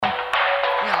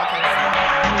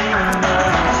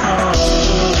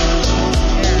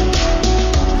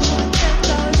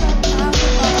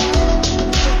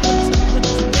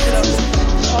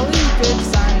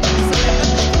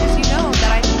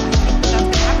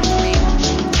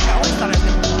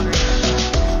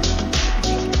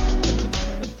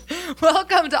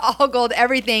Welcome to All Gold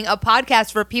Everything, a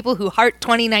podcast for people who heart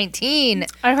 2019.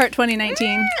 I heart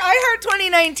 2019. I heart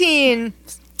 2019.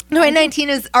 2019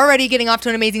 is already getting off to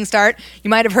an amazing start.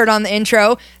 You might have heard on the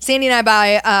intro, Sandy and I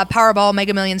buy Powerball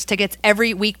Mega Millions tickets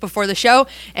every week before the show,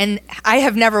 and I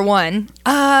have never won.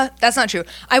 That's not true.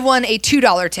 I won a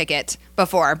 $2 ticket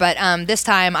before, but this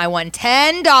time I won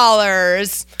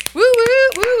 $10. Woo, woo,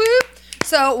 woo, woo.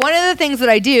 So one of the things that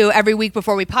I do every week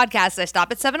before we podcast, I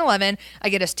stop at 7-Eleven, I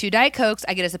get us 2 Diet Cokes,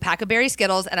 I get us a pack of Berry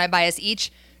Skittles, and I buy us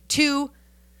each two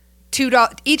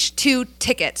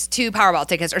tickets, 2 Powerball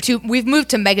tickets, or 2. We've moved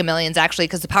to Mega Millions actually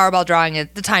because the Powerball drawing,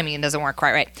 the timing doesn't work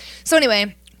quite right. So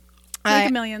anyway,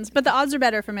 Mega Millions, but the odds are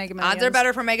better for Mega Millions. Odds are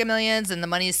better for Mega Millions, and the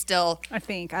money is still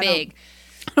big.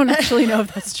 I don't actually know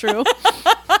if that's true.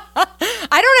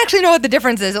 I don't actually know what the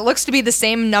difference is. It looks to be the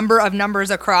same number of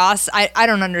numbers across. I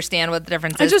don't understand what the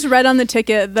difference is. I just read on the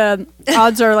ticket the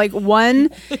odds are like 1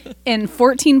 in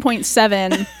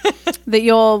 14.7 that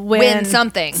you'll win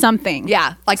something. Something.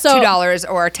 Yeah, like $2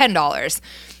 or $10.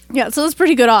 Yeah, so that's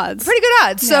pretty good odds. Pretty good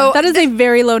odds. Yeah, So that is a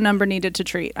very low number needed to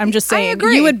treat. I'm just saying. I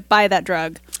agree. You would buy that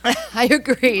drug. I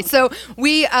agree. So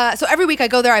so every week I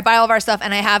go there, I buy all of our stuff,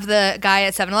 and I have the guy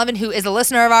at 7-Eleven who is a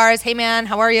listener of ours. Hey man,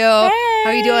 how are you? Hey. How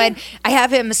are you doing? I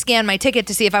have him scan my ticket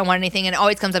to see if I want anything, and it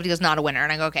always comes up, he goes, not a winner.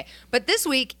 And I go, okay. But this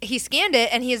week he scanned it,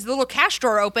 and his little cash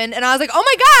drawer opened, and I was like, oh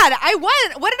my God, I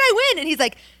won. What did I win? And he's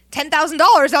like, $10,000.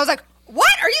 I was like,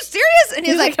 what? Are you serious? And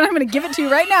he's like, I'm going to give it to you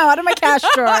right now out of my cash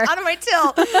drawer. out of my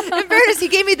till. In fairness, he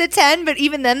gave me the 10, but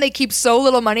even then they keep so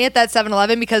little money at that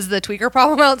 7-Eleven because of the tweaker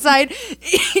problem outside.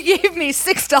 He gave me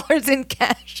 $6 in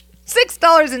cash,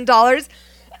 $6 in dollars,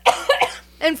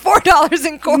 and $4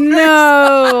 in quarters.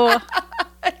 No.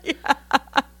 Yeah.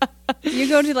 You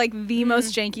go to like the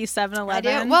most janky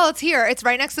 7-Eleven. I do. Well, it's here. It's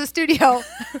right next to the studio.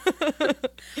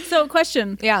 So,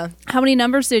 question. Yeah. How many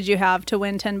numbers did you have to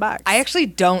win $10? I actually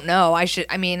don't know.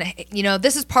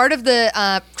 This is part of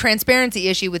the transparency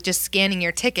issue with just scanning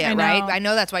your ticket, right? I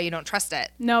know that's why you don't trust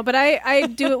it. No, but I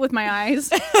do it with my eyes.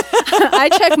 I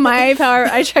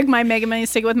check my Mega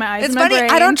Millions ticket with my eyes. It's in my funny.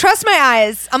 brain. I don't trust my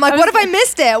eyes. I'm like, what if I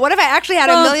missed it? What if I actually had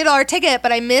a $1 million ticket,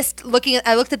 but I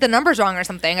looked at the numbers wrong or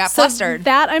something? I got flustered.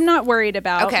 That I'm not worried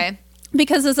about. Okay.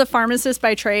 Because as a pharmacist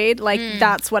by trade,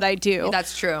 that's what I do.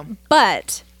 That's true.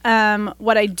 But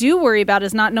what I do worry about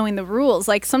is not knowing the rules.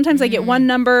 Like sometimes I get 1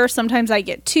 number, sometimes I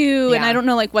get 2, and I don't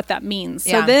know like what that means.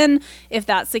 So then if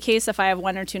that's the case, if I have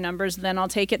 1 or 2 numbers, then I'll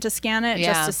take it to scan it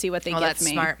just to see what they give that's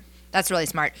me. Smart. That's really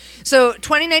smart. So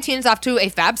 2019 is off to a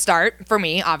fab start for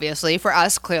me, obviously, for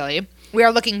us, clearly. We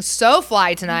are looking so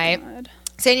fly tonight. God.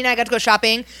 Sandy and I got to go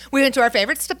shopping. We went to our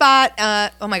favorite spot.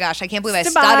 Oh my gosh, I can't believe I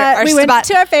stuttered. We went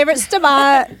to our favorite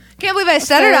spot. Can't believe I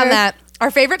stuttered on that.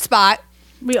 Our favorite spot.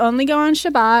 We only go on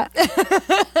Shabbat,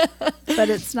 but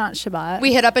it's not Shabbat.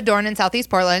 We hit up Adorn in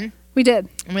Southeast Portland. We did.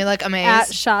 And we look amazed.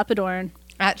 At Shop Adorn.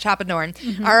 At Shop Adorn.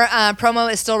 Mm-hmm. Our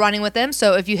promo is still running with them,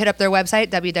 so if you hit up their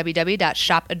website,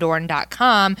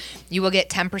 www.shopadorn.com, you will get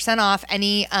 10% off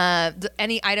any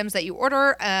items that you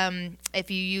order if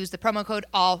you use the promo code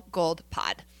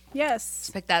ALLGOLDPOD. Yes.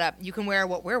 Just pick that up. You can wear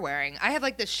what we're wearing. I have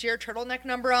like this sheer turtleneck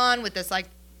number on with this like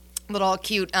little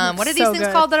cute, what are these things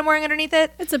called that I'm wearing underneath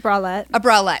it? It's a bralette. A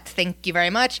bralette. Thank you very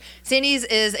much. Sandy's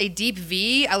is a deep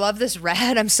V. I love this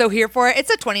red. I'm so here for it. It's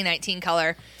a 2019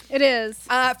 color. It is.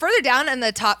 Further down in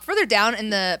the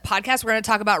podcast, we're going to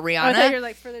talk about Rihanna. I thought you were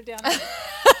like further down.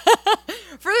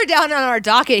 Further down on our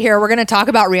docket here, we're going to talk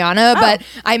about Rihanna, but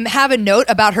I have a note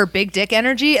about her big dick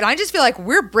energy, and I just feel like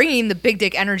we're bringing the big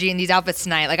dick energy in these outfits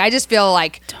tonight. Like, I just feel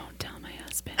like... Don't tell my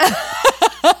husband.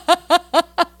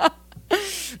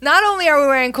 Not only are we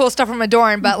wearing cool stuff from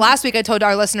Adorn, but last week I told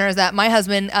our listeners that my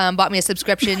husband bought me a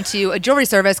subscription to a jewelry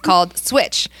service called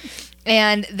Switch.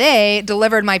 And they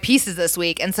delivered my pieces this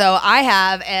week. And so I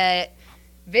have a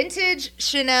vintage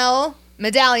Chanel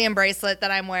medallion bracelet that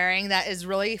I'm wearing that is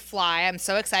really fly. I'm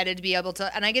so excited to be able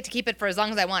to, and I get to keep it for as long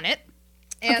as I want it.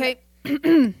 And okay.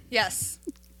 Yes.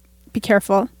 Be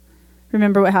careful.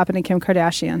 Remember what happened to Kim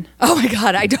Kardashian. Oh my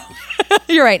God, I don't.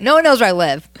 You're right. No one knows where I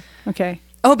live. Okay.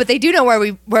 Oh, but they do know where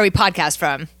we podcast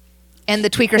from. And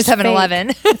the Tweaker 7-Eleven.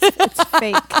 It's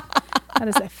fake. That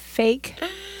is a fake.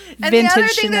 And vintage the other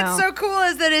thing Chanel. that's so cool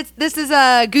is that this is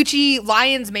a Gucci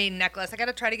lion's mane necklace. I got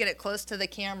to try to get it close to the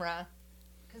camera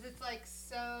because it's like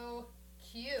so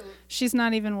cute. She's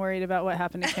not even worried about what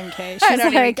happened to Kim K. I She's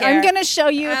don't like, even care. I'm going to show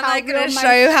you I'm how like real going to my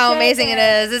show you how shit amazing it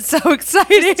is. It's so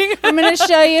exciting. I'm going to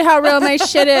show you how real my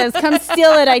shit is. Come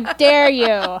steal it. I dare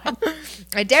you.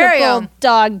 I dare Triple you.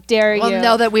 Dog dare you. Well,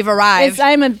 know that we've arrived.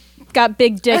 Got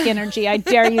big dick energy. I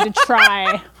dare you to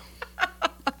try.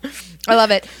 I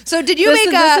love it. So did you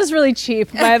this is really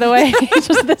cheap, by the way.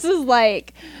 This is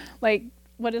like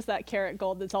what is that carat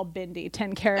gold that's all bendy?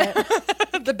 10 carat.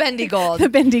 The bendy gold. The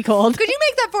bendy gold. Could you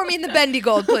make that for me in the bendy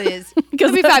gold, please?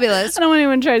 That'd be fabulous. I don't want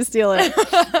anyone to try to steal it.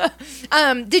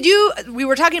 We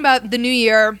were talking about the new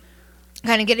year,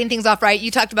 kind of getting things off right.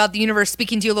 You talked about the universe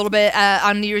speaking to you a little bit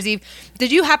on New Year's Eve.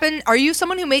 Are you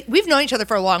someone who we've known each other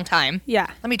for a long time. Yeah.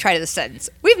 Let me try this sentence.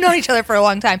 We've known each other for a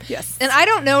long time. Yes. And I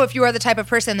don't know if you are the type of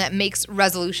person that makes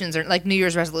resolutions or like New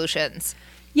Year's resolutions.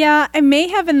 Yeah, I may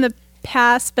have in the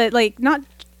past, but like not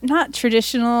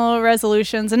traditional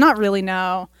resolutions, and not really,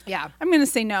 no. Yeah. I'm going to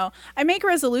say no. I make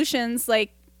resolutions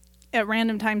like at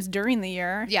random times during the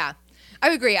year. Yeah.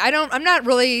 I agree. I'm not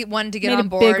really one to get on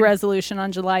board. Made a big resolution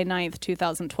on July 9th,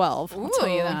 2012. I'll tell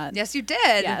you that. Yes, you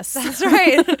did. Yes. That's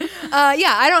right.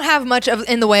 Yeah, I don't have much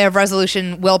in the way of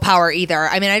resolution willpower either.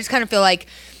 I mean, I just kind of feel like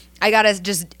I gotta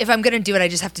just, if I'm gonna do it, I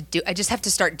just have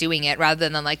to start doing it rather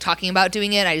than like talking about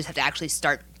doing it. I just have to actually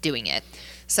start doing it.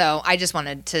 So I just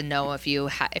wanted to know if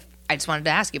I just wanted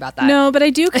to ask you about that. No, but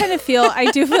I do feel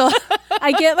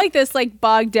I get like this like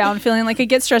bogged down feeling, like I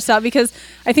get stressed out because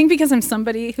I'm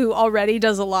somebody who already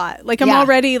does a lot. Like I'm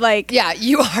already like, yeah,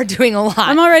 you are doing a lot.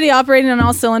 I'm already operating on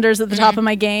all cylinders at the top of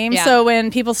my game. Yeah. So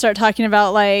when people start talking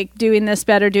about like doing this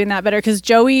better, doing that better, because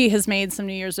Joey has made some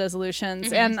New Year's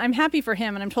resolutions and I'm happy for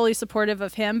him and I'm totally supportive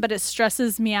of him, but it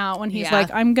stresses me out when he's like,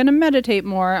 I'm going to meditate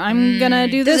more. I'm going to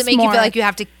do this more. Does it make you feel like you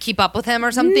have to keep up with him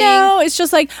or something? No, it's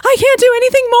just like, I can't do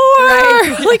anything more.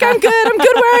 Right. Like I'm good where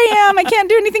I am. I can't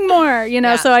do anything more,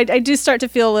 Yeah. So I do start to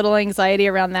feel a little anxiety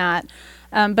around that.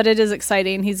 But it is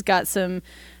exciting. He's got some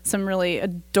really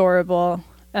adorable,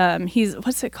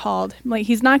 what's it called? Like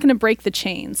he's not going to break the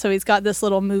chain. So he's got this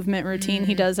little movement routine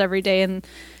he does every day and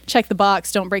check the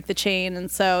box, don't break the chain. And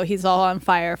so he's all on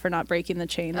fire for not breaking the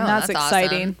chain. And that's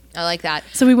exciting. Awesome. I like that.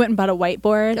 So we went and bought a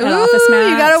whiteboard at Office Max.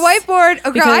 You got a whiteboard?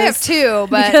 Oh, girl, I have two,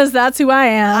 but because that's who I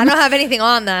am. I don't have anything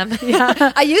on them.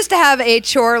 Yeah. I used to have a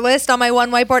chore list on my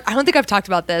one whiteboard. I don't think I've talked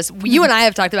about this. You and I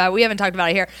have talked about it. We haven't talked about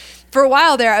it here. For a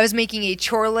while there, I was making a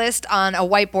chore list on a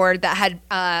whiteboard that had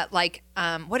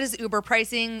what is Uber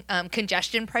pricing?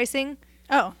 Congestion pricing.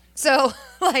 Oh. So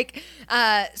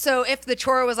so if the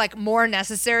chore was like more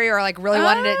necessary or like really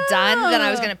wanted it done, then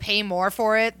I was going to pay more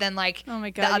for it than like oh my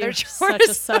God, the other you're chores. Such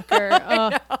a sucker.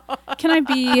 Oh. Can I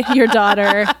be your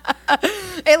daughter?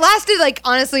 It lasted like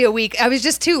honestly a week. I was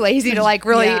just too lazy to like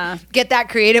really get that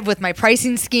creative with my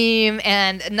pricing scheme,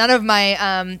 and none of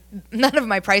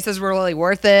my prices were really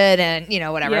worth it, and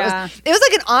whatever. Yeah. It was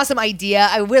like an awesome idea.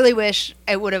 I really wish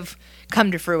it would have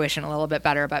come to fruition a little bit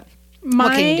better, but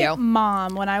what can you do? My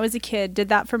mom, when I was a kid, did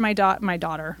that for my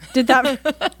daughter. Did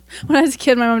that when I was a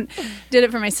kid. My mom did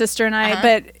it for my sister and I.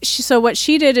 But so what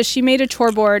she did is she made a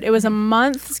chore board. It was a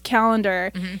month's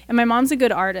calendar, and my mom's a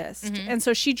good artist, and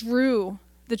so she drew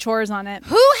the chores on it.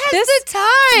 Who has the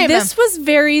time? This was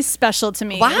very special to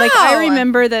me. Wow. Like I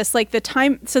remember this, like the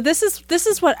time. So this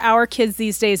is what our kids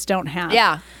these days don't have.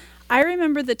 Yeah. I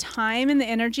remember the time and the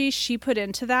energy she put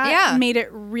into that made it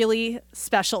really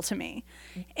special to me.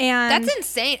 And that's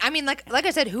insane. I mean, like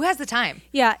I said, who has the time?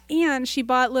 Yeah, and she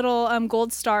bought little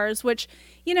gold stars, which,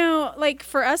 like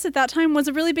for us at that time was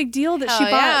a really big deal that she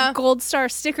bought gold star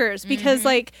stickers because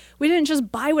like we didn't just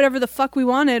buy whatever the fuck we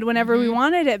wanted whenever we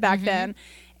wanted it back then.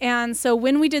 And so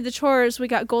when we did the chores, we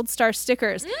got gold star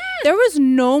stickers. There was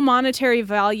no monetary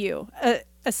value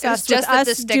assessed with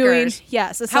us doing.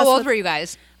 Yes. How old were you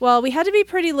guys? Well, we had to be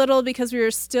pretty little because we were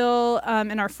still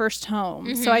in our first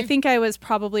home. So I think I was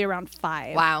probably around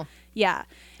 5. Wow. Yeah.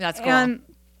 That's cool.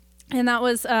 And that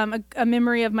was a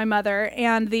memory of my mother.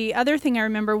 And the other thing I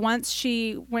remember, once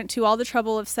she went to all the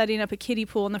trouble of setting up a kiddie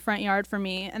pool in the front yard for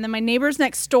me. And then my neighbors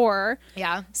next door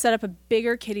set up a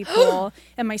bigger kiddie pool.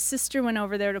 And my sister went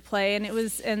over there to play.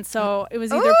 So it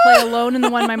was either play alone in the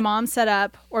one my mom set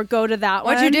up or go to that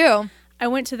one. What'd you do? I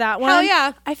went to that one. Hell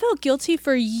yeah. I felt guilty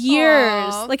for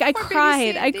years. Aww, like I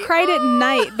cried. I cried at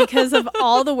night because of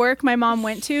all the work my mom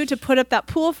went to put up that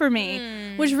pool for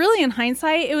me. Which really in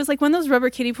hindsight, it was like one of those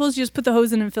rubber kiddie pools, you just put the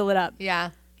hose in and fill it up.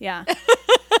 Yeah. Yeah.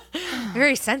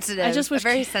 Very sensitive. I just wish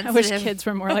I wish kids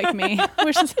were more like me.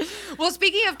 Well,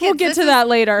 speaking of kids, we'll get to that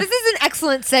later. This is an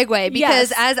excellent segue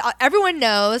because as everyone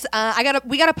knows,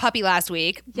 we got a puppy last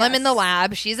week. Yes. Lemon the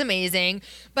lab. She's amazing.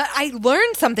 But I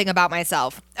learned something about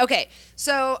myself. Okay,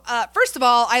 so first of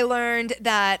all, I learned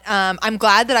that I'm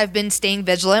glad that I've been staying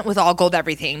vigilant with all gold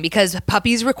everything because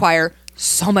puppies require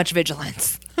so much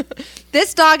vigilance.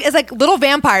 This dog is like little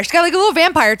vampire. She's got like a little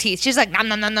vampire teeth. She's like nom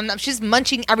nom nom nom nom. She's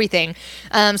munching everything.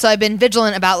 So I've been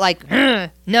vigilant about like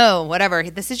no, whatever.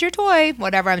 This is your toy.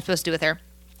 Whatever I'm supposed to do with her.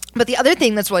 But the other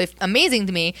thing that's really amazing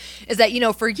to me is that,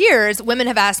 for years,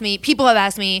 people have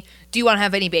asked me, do you want to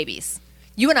have any babies?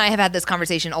 You and I have had this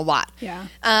conversation a lot. Yeah.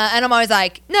 And I'm always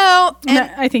like, no.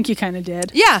 And I think you kind of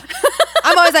did. Yeah.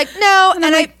 I'm always like, no.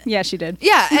 And yeah, she did.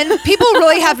 Yeah. And people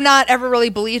really have not ever really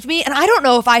believed me. And I don't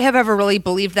know if I have ever really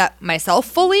believed that myself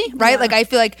fully, right? Yeah. Like, I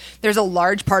feel like there's a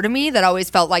large part of me that always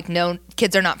felt like, no,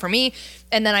 kids are not for me.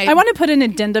 And then I want to put an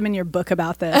addendum in your book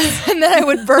about this. And then I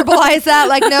would verbalize that,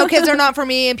 like, no, kids are not for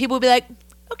me. And people would be like,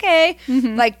 okay,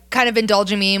 like kind of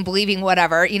indulging me and believing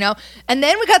whatever, And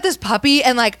then we got this puppy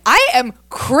and like, I am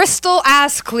crystal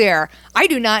ass clear. I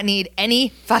do not need any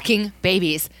fucking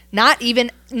babies. Not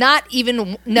even. Yeah.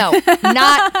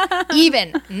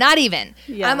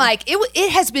 I'm like,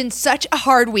 it has been such a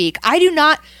hard week. I do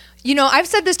not, I've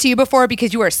said this to you before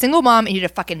because you are a single mom and you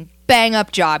did a fucking bang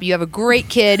up job. You have a great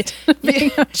kid.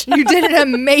 You did an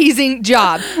amazing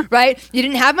job, right? You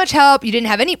didn't have much help. You didn't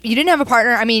have a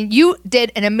partner. I mean, you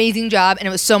did an amazing job and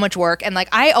it was so much work. And like,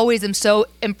 I always am so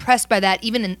impressed by that,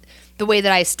 even in the way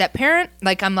that I step parent.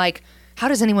 Like, I'm like, how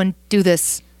does anyone do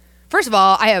this? First of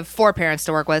all, I have 4 parents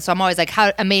to work with. So I'm always like,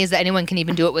 how amazed that anyone can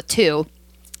even do it with 2.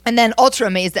 And then ultra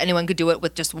amazed that anyone could do it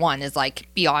with just 1 is like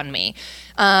beyond me.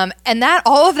 And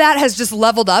all of that has just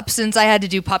leveled up since I had to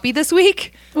do puppy this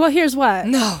week. Well, here's what.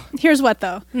 No. Here's what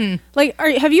though. Like,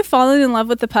 have you fallen in love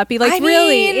with the puppy? Like,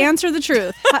 really, answer the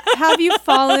truth. Have you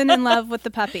fallen in love with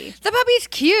the puppy? The puppy's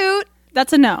cute.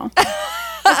 That's a no.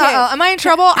 Okay. Am I in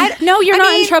trouble? No, you're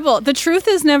not in trouble. The truth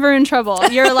is never in trouble.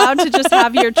 You're allowed to just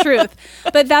have your truth.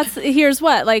 But here's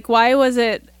what. Like, why was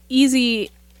it easy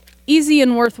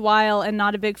and worthwhile and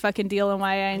not a big fucking deal, and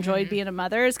why I enjoyed being a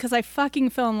mother is because I fucking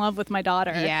fell in love with my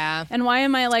daughter. Yeah. And why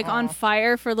am I like on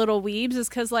fire for little Weebs is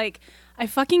because like I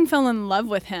fucking fell in love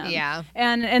with him. Yeah.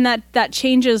 And that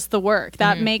changes the work.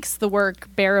 That makes the work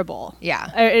bearable.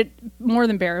 Yeah. More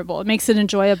than bearable. It makes it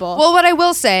enjoyable. Well, what I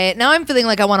will say, now I'm feeling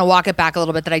like I want to walk it back a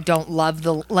little bit, that I don't love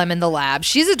the Lemon the Lab.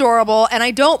 She's adorable, and I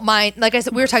don't mind. Like I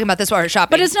said, we were talking about this while we were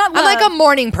shopping. But it's not love. I'm like a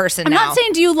morning person now. I'm not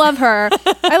saying do you love her.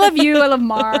 I love you. I love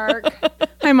Mark.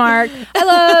 Hi, Mark.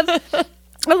 I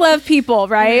love people,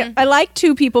 right? I like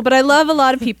 2 people, but I love a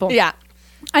lot of people. Yeah.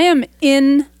 I am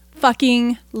in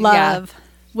fucking love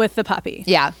with the puppy.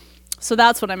 Yeah. So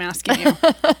that's what I'm asking you.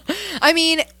 I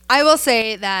mean, I will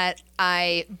say that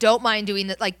I don't mind doing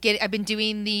that. Like, I've been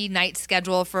doing the night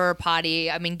schedule for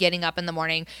potty. I mean, getting up in the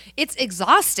morning. It's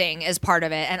exhausting as part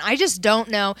of it. And I just don't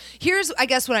know. Here's, I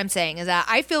guess what I'm saying is that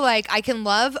I feel like I can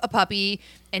love a puppy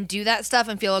and do that stuff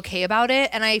and feel okay about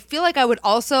it. And I feel like I would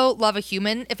also love a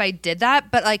human if I did that.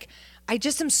 But like, I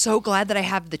just am so glad that I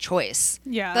have the choice.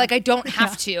 Yeah. Like, I don't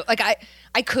have to. Like,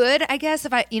 I could, I guess,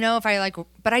 if I like,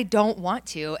 but I don't want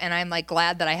to. And I'm like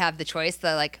glad that I have the choice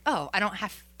that like, oh, I don't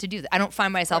have to do that. I don't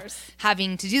find myself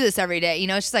having to do this every day.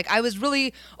 It's just like, I was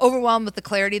really overwhelmed with the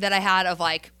clarity that I had of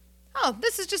like, oh,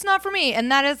 this is just not for me. And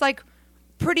that is like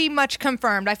pretty much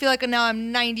confirmed. I feel like now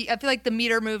I'm 90. I feel like the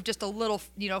meter moved just a little,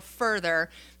 further,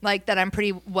 like that I'm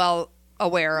pretty well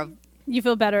aware of. You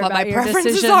feel better what about my your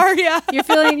preferences decision. Are, yeah.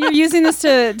 You're using this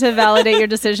to validate your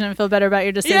decision and feel better about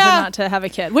your decision not to have a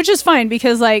kid, which is fine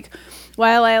because like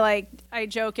while I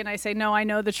joke and I say, no, I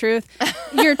know the truth,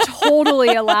 you're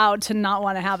totally allowed to not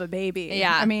want to have a baby.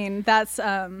 Yeah. I mean, that's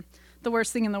the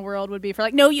worst thing in the world would be for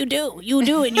like, no, you do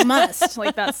and you must.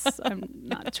 Like I'm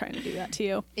not trying to do that to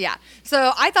you. Yeah.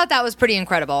 So I thought that was pretty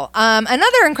incredible.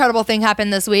 Another incredible thing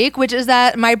happened this week, which is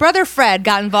that my brother Fred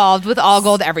got involved with All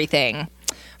Gold Everything.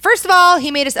 First of all,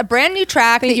 he made us a brand new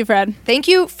track. Thank you, Fred. Thank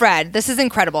you, Fred. This is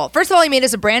incredible. First of all, he made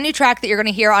us a brand new track that you're going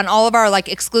to hear on all of our like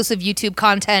exclusive YouTube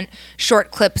content,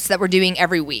 short clips that we're doing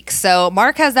every week. So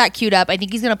Mark has that queued up. I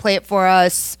think he's going to play it for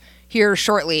us here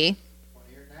shortly. Want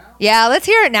to hear it now? Yeah, let's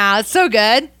hear it now. It's so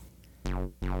good.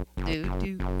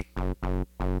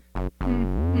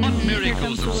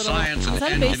 Miracles of science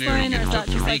and engineering or is that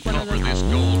just like one of those? This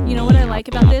gold. You know what I like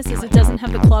about this is it doesn't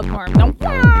have the club horn.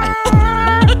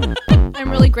 I'm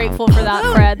really grateful for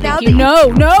that, Fred. Thank you.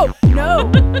 No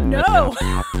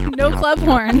club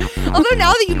horn. Although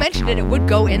now that you mentioned it, it would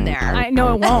go in there. I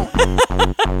know it won't.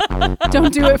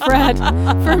 Don't do it, Fred.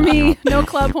 For me, no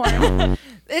club horn.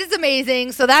 It is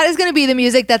amazing. So that is going to be the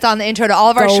music that's on the intro to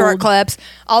all of our short clips,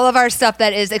 all of our stuff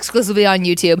that is exclusively on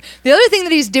YouTube. The other thing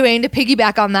that he's doing to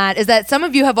piggyback on that is that some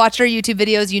of you have watched our YouTube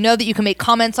videos. You know that you can make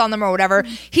comments on them or whatever.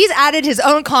 He's added his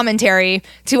own commentary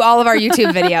to all of our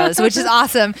YouTube videos, which is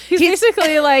awesome. He's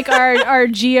basically like our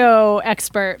geo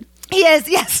expert. He is,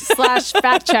 yes. Slash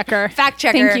fact checker. Fact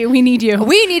checker. Thank you. We need you.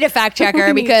 We need a fact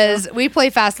checker because we play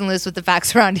fast and loose with the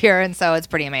facts around here, and so it's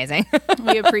pretty amazing.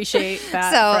 We appreciate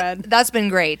that, So Fred. that's been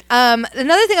great.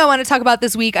 Another thing I want to talk about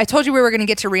this week, I told you we were going to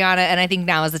get to Rihanna, and I think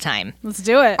now is the time. Let's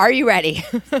do it. Are you ready?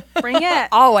 Bring it.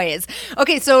 Always.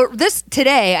 Okay, so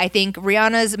today, I think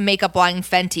Rihanna's makeup line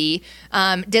Fenty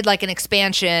did like an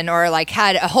expansion or like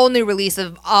had a whole new release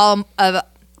of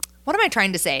what am I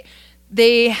trying to say?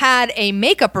 They had a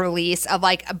makeup release of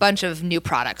like a bunch of new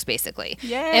products, basically.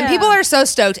 Yeah. And people are so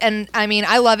stoked. And I mean,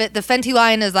 I love it. The Fenty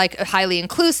line is like highly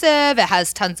inclusive. It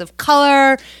has tons of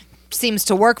color. Seems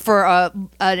to work for a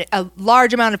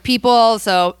large amount of people.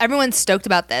 So everyone's stoked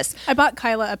about this. I bought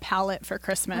Kyla a palette for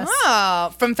Christmas.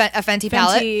 Oh, from a Fenty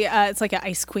palette? Fenty, it's like an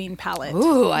Ice Queen palette.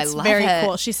 Ooh, it's I love very it.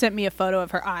 cool. She sent me a photo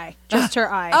of her eye. Just her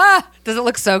eye. Does it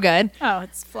look so good? Oh,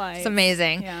 it's fly. It's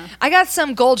amazing. Yeah. I got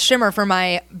some gold shimmer for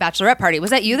my bachelorette party.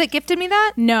 Was that you that gifted me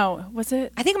that? No, was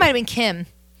it? I think it might have been Kim.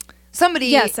 Somebody.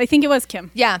 Yes, I think it was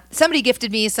Kim. Yeah, somebody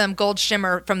gifted me some gold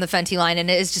shimmer from the Fenty line,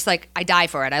 and it is just like, I die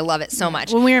for it. I love it so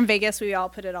much. When we were in Vegas, we all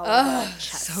put it all over.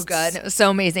 So good. It was so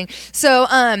amazing. So,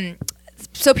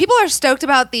 so people are stoked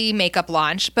about the makeup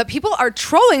launch, but people are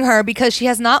trolling her because she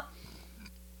has not,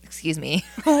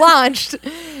 launched.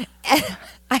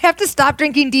 I have to stop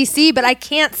drinking DC, but I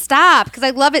can't stop because I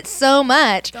love it so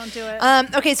much. Don't do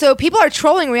it. Okay, so people are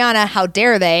trolling Rihanna, how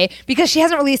dare they, because she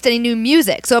hasn't released any new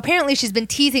music. So apparently she's been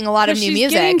teasing a lot of new she's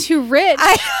music. getting too rich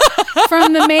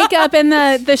from the makeup and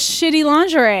the shitty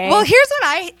lingerie. Well, here's what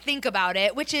I think about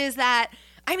it, which is that,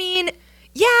 I mean,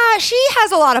 yeah, she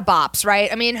has a lot of bops,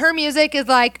 right? I mean, her music is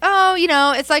like,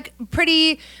 it's like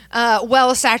pretty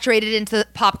well saturated into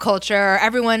pop culture.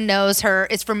 Everyone knows her,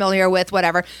 is familiar with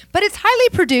whatever. But it's highly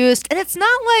produced, and it's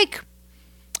not like,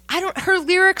 her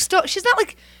lyrics don't, she's not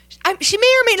like, she may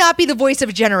or may not be the voice of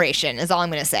a generation, is all I'm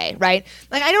going to say, right?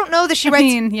 Like, I don't know that she writes.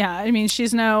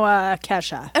 She's no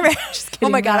Kesha. Just kidding. Oh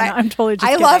my God. I'm totally just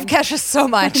I kidding. love Kesha so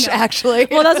much, actually.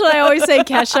 Well, that's what I always say.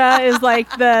 Kesha is like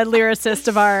the lyricist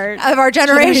of our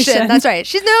generation. That's right.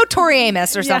 She's no Tori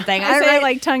Amos or something. I say it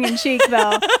like tongue in cheek,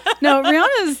 though. No,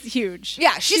 Rihanna's huge.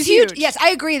 Yeah, she's huge. Yes, I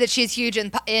agree that she's huge in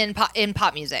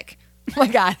pop music. Oh my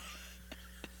God.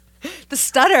 The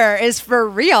stutter is for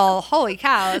real. Holy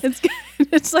cow.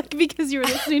 It's like because you were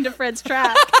listening to Fred's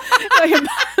track. I'm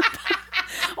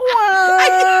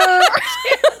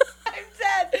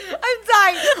dead. I'm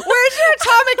dying. Where's your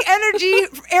Atomic Energy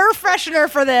air freshener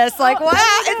for this? Like, wow,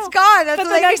 it's gone. That's but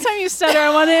the next time you stutter,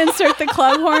 I want to insert the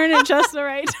club horn at just the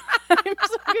right time.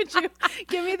 So could you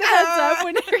give me the heads up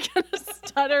when you're going to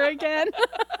stutter again?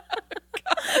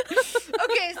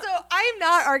 Okay, so I'm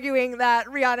not arguing that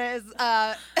Rihanna is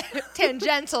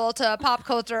tangential to pop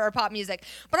culture or pop music,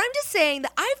 but I'm just saying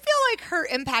that I feel like her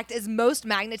impact is most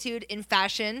magnitude in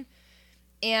fashion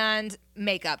and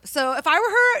makeup. So if I were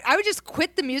her, I would just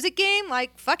quit the music game.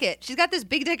 Like, fuck it. She's got this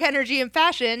big dick energy in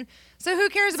fashion. So who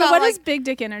cares about, what like, does big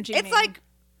dick energy mean? It's like,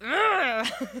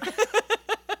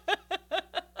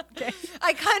 okay.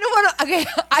 I kind of want to, okay,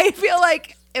 I feel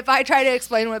like if I try to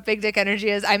explain what big dick energy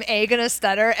is, I'm gonna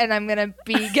stutter and I'm gonna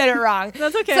get it wrong.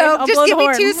 That's okay. So I'll just blow give the me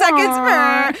horn. 2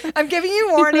 seconds. I'm giving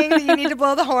you warning that you need to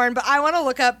blow the horn, but I want to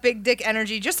look up big dick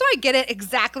energy just so I get it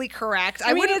exactly correct.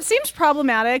 I mean, it seems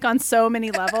problematic on so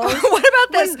many levels. What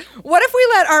about this? What if we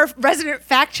let our resident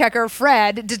fact checker,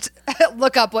 Fred,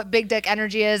 look up what big dick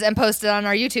energy is and post it on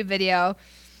our YouTube video?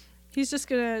 He's just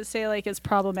going to say, like, it's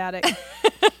problematic.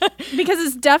 Because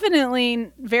it's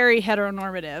definitely very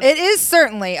heteronormative. It is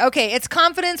certainly. Okay, it's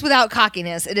confidence without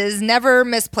cockiness. It is never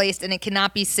misplaced and it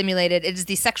cannot be simulated. It is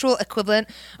the sexual equivalent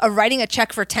of writing a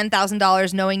check for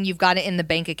 $10,000 knowing you've got it in the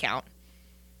bank account.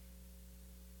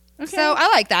 Okay. So I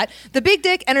like that. The big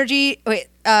dick energy, the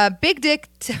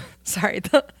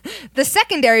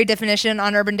secondary definition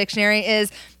on Urban Dictionary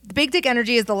is big dick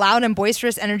energy is the loud and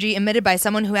boisterous energy emitted by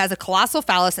someone who has a colossal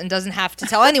phallus and doesn't have to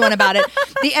tell anyone about it.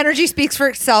 The energy speaks for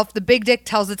itself. The big dick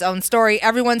tells its own story.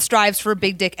 Everyone strives for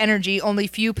big dick energy. Only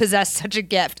few possess such a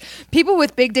gift. People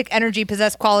with big dick energy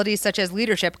possess qualities such as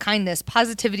leadership, kindness,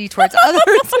 positivity towards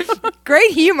others,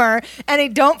 great humor, and a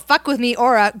don't fuck with me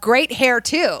aura. Great hair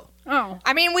too. Oh.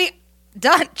 I mean,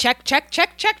 done. Check.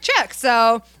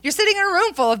 So you're sitting in a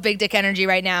room full of big dick energy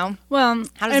right now. Well,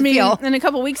 how does it feel? And a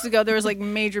couple weeks ago, there was like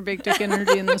major big dick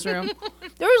energy in this room.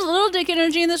 There was little dick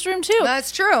energy in this room too.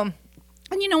 That's true.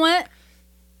 And you know what?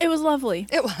 It was lovely.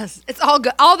 It was. It's all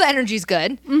good. All the energy's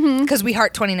good because we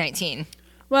heart 2019.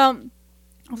 Well,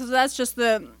 so that's just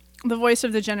the voice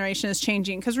of the generation is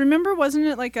changing. Because remember, wasn't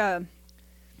it like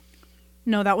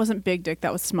No, that wasn't big dick.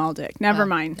 That was small dick. Never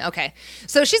mind. Okay.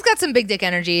 So she's got some big dick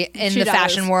energy in the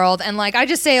fashion world. And like, I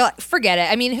just say, like, forget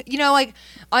it. I mean, you know, like,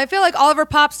 I feel like all of her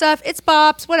pop stuff, it's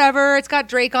bops, whatever. It's got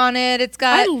Drake on it. It's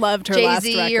got I loved her last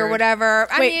Jay-Z record. or whatever.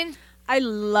 I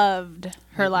loved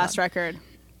her last record.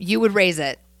 You would raise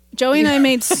it. Joey and I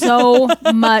made so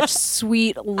much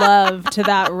sweet love to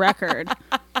that record.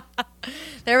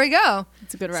 There we go.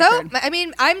 It's a good record. So, I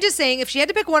mean, I'm just saying, if she had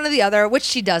to pick one or the other, which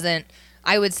she doesn't,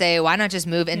 I would say, why not just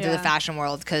move into the fashion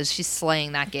world? Because she's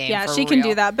slaying that game. Yeah, for she can real.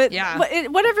 do that. But yeah.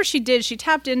 Whatever she did, she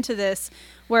tapped into this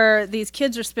where these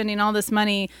kids are spending all this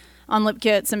money on lip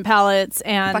kits and palettes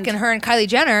and fucking her and Kylie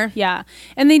Jenner. Yeah.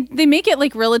 And they make it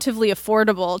like relatively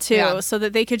affordable too, Yeah. so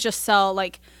that they could just sell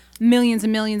like millions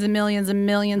and millions and millions and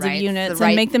millions of units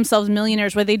and make themselves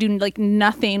millionaires where they do like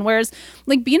nothing. Whereas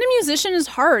like being a musician is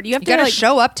hard. You gotta like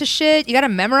show up to shit. You gotta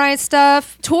memorize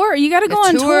stuff. Tour. You gotta go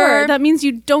on tour. That means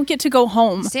you don't get to go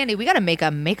home. Sandy, we gotta make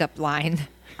a makeup line.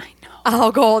 I know.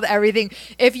 All gold, everything.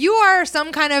 If you are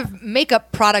some kind of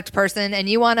makeup product person and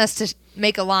you want us to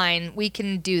make a line, we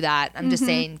can do that. I'm just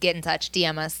saying, get in touch,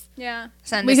 DM us. Yeah.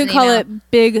 Send we us could an call email.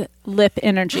 it Big Lip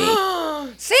Energy.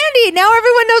 Sandy, now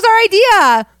everyone knows our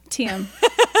idea. TM.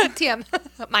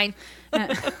 TM. Mine.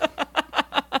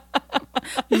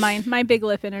 Mine. My Big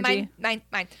Lip Energy. Mine.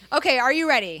 Okay, are you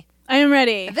ready? I am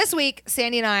ready. This week,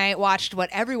 Sandy and I watched what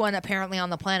everyone apparently on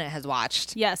the planet has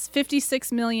watched. Yes,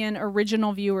 56 million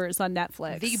original viewers on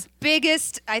Netflix. The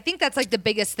biggest, I think that's like the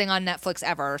biggest thing on Netflix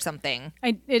ever or something.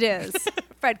 It is.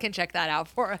 Fred can check that out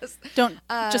for us. Don't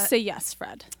just say yes,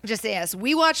 Fred. Just say yes.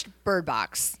 We watched Bird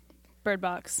Box. Bird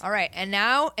Box. All right, and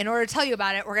now, in order to tell you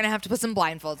about it, we're going to have to put some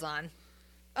blindfolds on.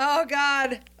 Oh,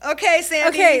 God. Okay, Sandy.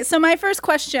 Okay, so my first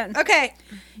question. Okay.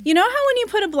 You know how when you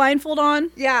put a blindfold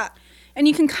on? Yeah. And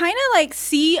you can kind of like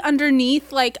see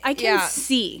underneath, like I can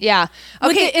see. Yeah.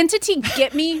 Okay. Okay. Would the entity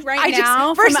get me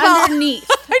now first from of all, underneath?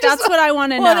 That's what I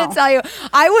want to know. I want to tell you,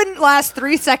 I wouldn't last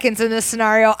 3 seconds in this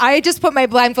scenario. I just put my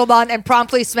blindfold on and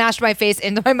promptly smashed my face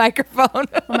into my microphone.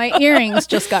 Well, my earrings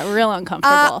just got real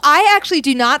uncomfortable. I actually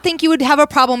do not think you would have a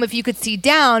problem if you could see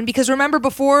down, because remember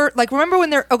when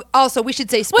they're, also we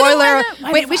should say spoiler,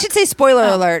 we should say spoiler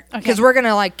alert, because we're going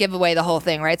to like give away the whole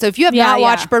thing, right? So if you have not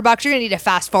watched Bird Box, you're going to need to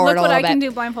fast forward a little bit. Look what I can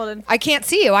do blindfolded. I can't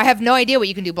see you. I have no idea what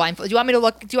you can do blindfolded. Do you want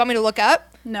me to look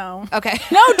up? No. Okay.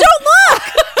 No, don't look.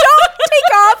 Don't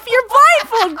take off your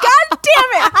blindfold. God damn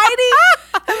it,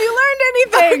 Heidi. Have you learned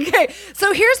anything? Okay.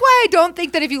 So here's why I don't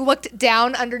think that if you looked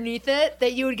down underneath it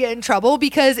that you would get in trouble,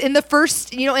 because in the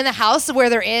first, in the house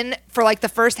where they're in for like the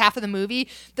first half of the movie,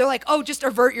 they're like, "Oh, just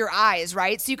avert your eyes,"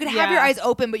 right? So you could have your eyes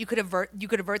open, but you could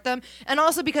avert them. And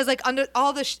also because like under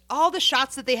all the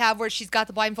shots that they have where she's got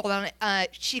the blindfold on,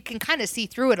 she can kind of see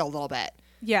through it a little bit.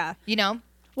 Yeah. You know?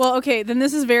 Well, okay, then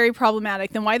this is very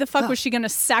problematic. Then why the fuck was she going to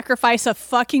sacrifice a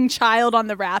fucking child on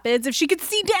the rapids if she could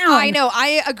see down? I know.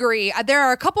 I agree. There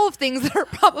are a couple of things that are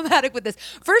problematic with this.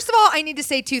 First of all, I need to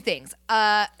say two things. Three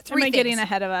Am I things. getting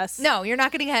ahead of us? No, you're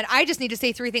not getting ahead. I just need to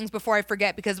say three things before I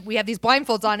forget, because we have these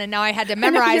blindfolds on and now I had to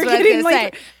memorize what I was going to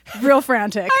say. Real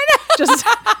frantic. I know.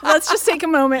 Let's just take a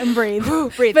moment and breathe.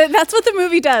 Breathe. But that's what the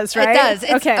movie does, right? It does.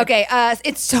 Okay.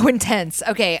 It's so intense.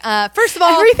 Okay. First of all,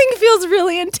 everything feels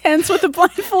really intense with the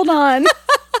blindfold on.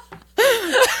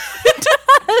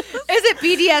 Is it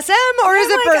BDSM or is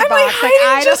it Bird Box?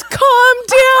 Heidi, just calm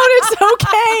down. It's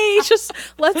okay.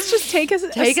 Let's just take a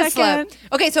second. Slip.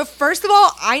 Okay, so first of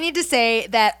all, I need to say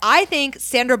that I think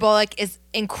Sandra Bullock is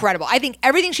incredible. I think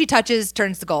everything she touches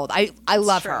turns to gold. I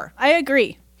love her. I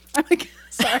agree. I'm like,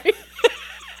 sorry.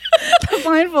 The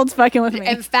blindfold's fucking with me.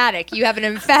 Emphatic. You have an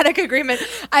emphatic agreement.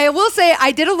 I will say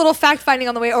I did a little fact finding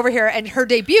on the way over here, and her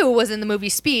debut was in the movie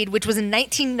Speed, which was in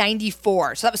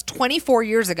 1994. So that was 24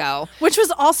 years ago. Which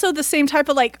was also the same type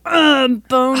of like bone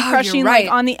crushing, right.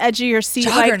 like on the edge of your seat.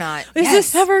 Juggernaut. Like, is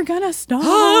this ever gonna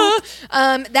stop?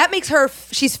 That makes her.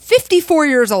 She's 54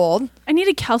 years old. I need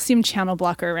a calcium channel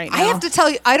blocker right now. I have to tell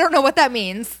you, I don't know what that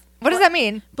means. What does that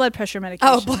mean? Blood pressure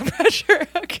medication. Oh, blood pressure.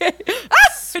 Okay.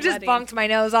 I just bonked my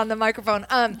nose on the microphone.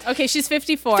 Okay, she's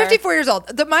 54. 54 years old.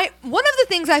 One of the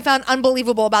things I found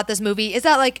unbelievable about this movie is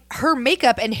that like her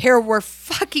makeup and hair were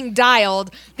fucking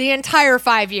dialed the entire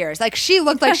 5 years. Like she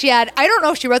looked like she had, I don't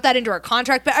know if she wrote that into her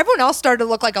contract, but everyone else started to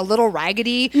look like a little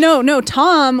raggedy. No,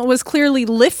 Tom was clearly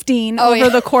lifting over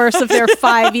the course of their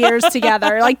 5 years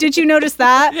together. Like, did you notice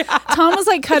that? Yeah. Tom was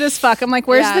like cut as fuck. I'm like,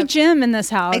 where's the gym in this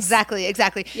house? Exactly.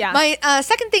 Yeah. My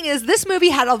second thing is this movie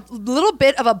had a little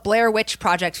bit of a Blair Witch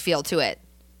Project feel to it.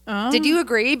 Oh. Did you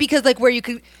agree? Because like where you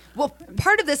could, well,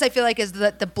 part of this I feel like is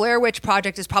that the Blair Witch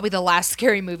Project is probably the last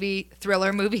scary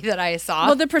thriller movie that I saw.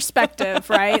 Well, the perspective,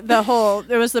 right?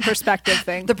 There was the perspective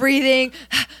thing. The breathing.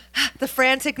 the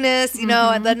franticness, you know,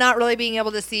 and the not really being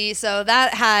able to see. So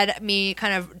that had me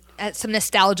kind of some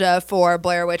nostalgia for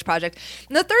Blair Witch Project.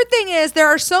 And the third thing is there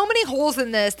are so many holes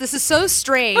in this. This is so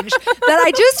strange that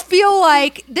I just feel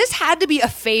like this had to be a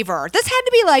favor. This had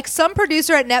to be like some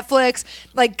producer at Netflix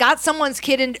like got someone's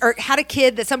kid in, or had a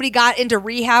kid that somebody got into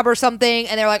rehab or something,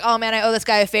 and they're like, oh man, I owe this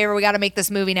guy a favor. We got to make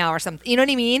this movie now or something. You know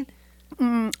what I mean?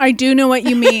 I do know what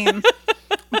you mean.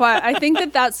 But I think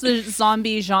that that's the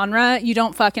zombie genre. You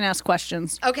don't fucking ask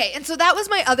questions. Okay, and so that was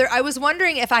my other... I was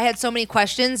wondering if I had so many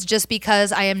questions just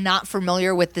because I am not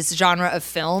familiar with this genre of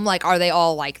film. Like, are they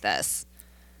all like this?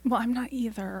 Well, I'm not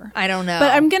either. I don't know.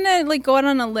 But I'm going to like go out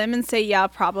on a limb and say, yeah,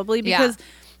 probably. Because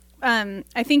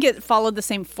I think it followed the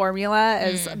same formula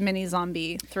as many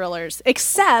zombie thrillers.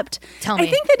 Except, Tell me. I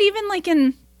think that even like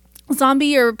in...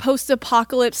 zombie or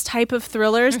post-apocalypse type of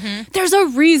thrillers, there's a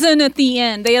reason at the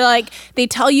end. They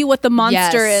tell you what the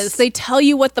monster is. They tell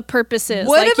you what the purpose is.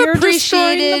 Would have you're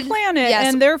appreciated destroying the planet,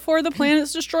 and therefore the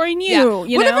planet's destroying you.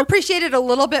 You would know? have appreciated a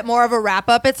little bit more of a wrap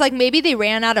up. It's like maybe they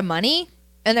ran out of money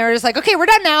and they were just like, okay, we're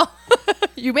done now.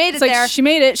 You made it it's like, there. She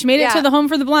made it. She made it to the home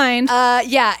for the blind.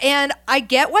 Yeah, and I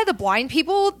get why the blind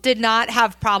people did not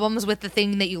have problems with the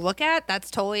thing that you look at.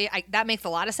 That's totally, that makes a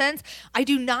lot of sense. I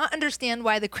do not understand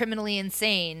why the criminally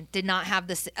insane did not have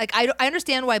this. Like, I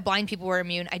understand why blind people were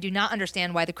immune. I do not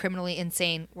understand why the criminally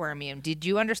insane were immune. Did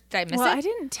you understand? Did I miss it? I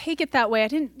didn't take it that way.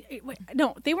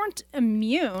 No, they weren't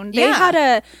immune.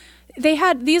 They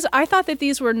had these. I thought that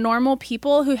these were normal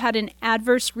people who had an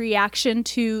adverse reaction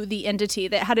to the entity,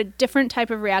 that had a different type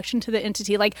of reaction to the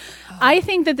entity. Like, I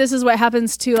think that this is what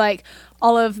happens to like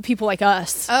all of people like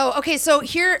us. Oh, okay. So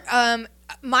here,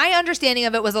 my understanding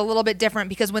of it was a little bit different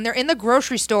because when they're in the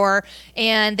grocery store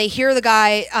and they hear the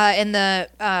guy in the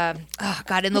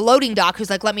loading dock who's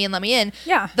like, let me in.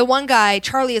 Yeah. The one guy,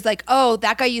 Charlie, is like, oh,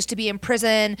 that guy used to be in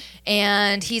prison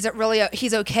and he's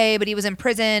okay, but he was in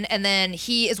prison. And then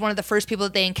he is one of the first people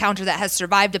that they encounter that has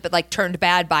survived it, but like turned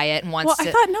bad by it and wants to.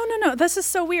 I thought, no. This is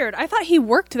so weird. I thought he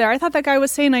worked there. I thought that guy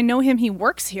was saying, I know him. He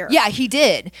works here. Yeah, he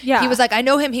did. Yeah. He was like, I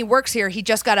know him. He works here. He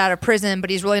just got out of prison, but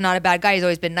he's really not a bad guy. He's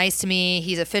always been nice to me.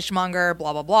 He's a fishmonger,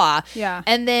 blah, blah, blah. Yeah.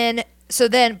 And then,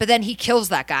 but then he kills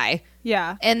that guy.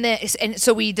 Yeah. And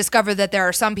so we discover that there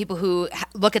are some people who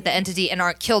look at the entity and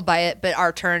aren't killed by it, but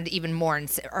are turned even more,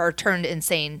 turned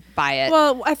insane by it.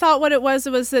 Well, I thought what it was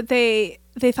that they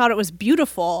thought it was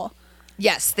beautiful.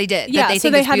 Yes, they did. Yeah,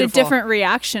 so they had a different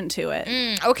reaction to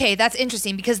it. Okay, that's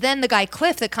interesting because then the guy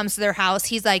Cliff that comes to their house,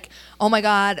 he's like, oh my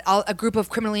God, a group of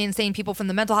criminally insane people from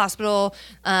the mental hospital,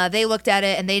 they looked at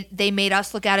it and they made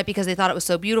us look at it because they thought it was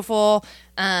so beautiful.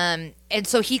 And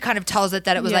so he kind of tells it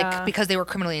that it was like because they were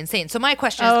criminally insane. So my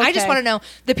question is, I just want to know,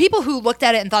 the people who looked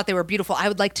at it and thought they were beautiful, I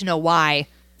would like to know why.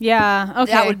 Yeah,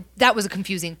 okay. That was a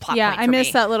confusing plot point Yeah, for I missed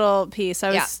me. that little piece. I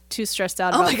was too stressed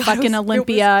out Oh about my God, fucking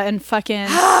Olympia and fucking...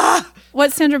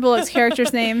 What's Sandra Bullock's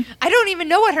character's name? I don't even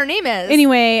know what her name is.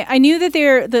 Anyway, I knew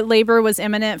that labor was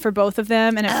imminent for both of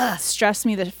them, and it stressed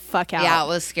me the fuck out. Yeah, it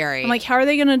was scary. I'm like, how are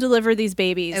they going to deliver these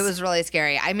babies? It was really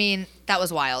scary. I mean, that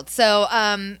was wild. So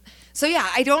yeah,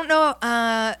 I don't know...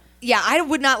 yeah, I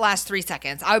would not last 3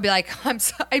 seconds. I would be like, it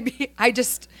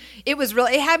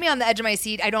had me on the edge of my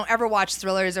seat. I don't ever watch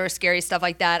thrillers or scary stuff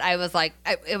like that. I was like,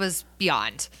 it was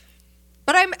beyond.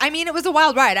 But I mean, it was a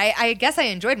wild ride. I guess I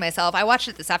enjoyed myself. I watched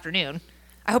it this afternoon.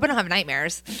 I hope I don't have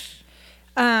nightmares.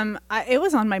 It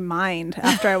was on my mind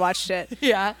after I watched it.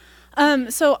 Yeah.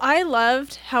 So I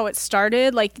loved how it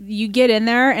started. Like, you get in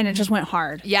there and it just went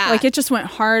hard. Yeah. Like, it just went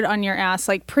hard on your ass,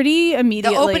 like, pretty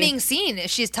immediately. The opening scene,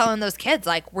 she's telling those kids,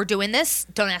 like, we're doing this.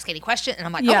 Don't ask any questions. And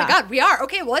I'm like, oh my God, we are.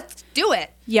 Okay, well, let's do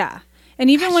it. Yeah. And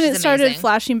even when it started amazing.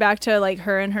 Flashing back to, like,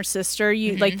 her and her sister,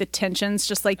 like, the tensions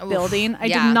just, like, building. I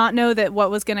did not know that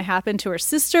what was going to happen to her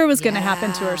sister was going to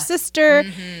happen to her sister.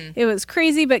 It was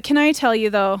crazy. But can I tell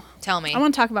you, though? Tell me. I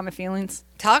want to talk about my feelings.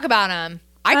 Talk about them.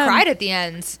 I cried at the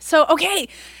end. So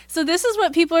this is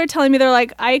what people are telling me. They're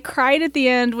like, I cried at the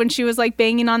end when she was like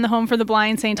banging on the home for the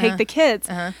blind saying, take the kids.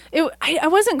 I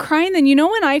wasn't crying then. You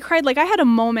know when I cried? Like, I had a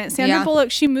moment. Sandra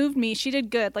Bullock, she moved me. She did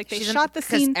good. Like, they shot the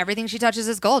scene. Everything she touches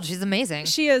is gold. She's amazing.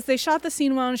 She is. They shot the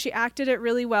scene well and she acted it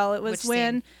really well. It was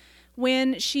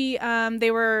when she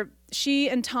she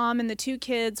and Tom and the two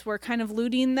kids were kind of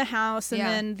looting the house, and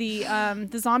then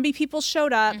the zombie people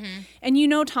showed up, and you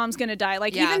know Tom's gonna die.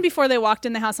 Like, even before they walked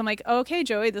in the house, I'm like, okay,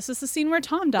 Joey, this is the scene where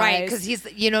Tom dies, right? Because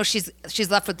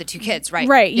she's left with the two kids, right?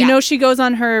 Right. You know, she goes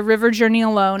on her river journey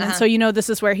alone, and so you know this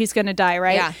is where he's gonna die,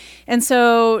 right? Yeah. And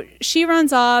so she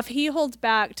runs off. He holds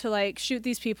back to like shoot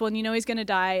these people, and you know he's gonna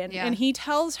die, and he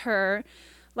tells her,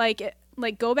 like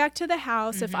Like, go back to the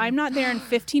house. If I'm not there in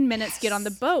 15 minutes, get on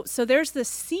the boat. So there's this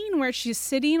scene where she's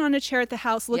sitting on a chair at the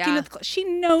house looking at the clock. She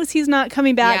knows he's not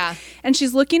coming back. And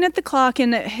she's looking at the clock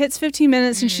and it hits 15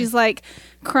 minutes and she's like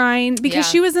crying because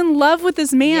she was in love with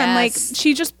this man. Like,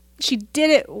 she did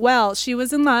it well. She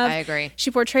was in love. I agree. She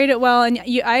portrayed it well. And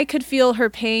I could feel her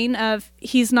pain of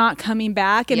he's not coming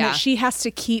back and that she has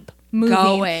to keep moving.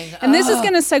 Going. And this is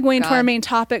going to segue into our main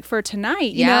topic for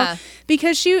tonight, you know,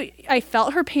 because I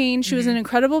felt her pain. She was in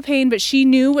incredible pain, but she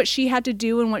knew what she had to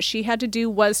do, and what she had to do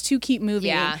was to keep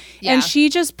moving. And she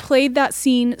just played that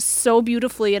scene so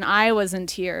beautifully, and I was in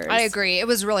tears. I agree. It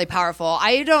was really powerful.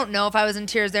 I don't know if I was in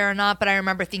tears there or not, but I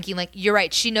remember thinking, like, you're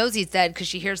right. She knows he's dead because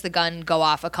she hears the gun go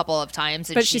off a couple of times.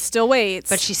 And but she still waits.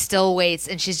 But she still waits,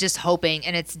 and she's just hoping,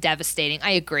 and it's devastating.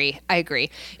 I agree.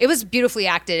 It was beautifully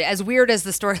acted. As weird as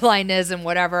the storyline is and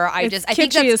whatever, I think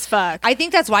kitschy as fuck. I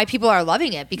think that's why people are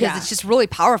loving it, because it's just really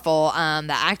powerful.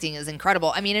 The acting is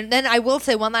incredible. I mean, and then I will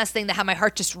say one last thing that had my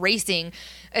heart just racing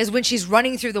is when she's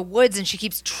running through the woods and she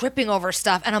keeps tripping over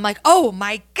stuff, and I'm like, oh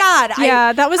my God.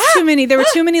 That was too many. There were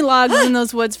too many logs in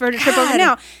those woods for her to trip over.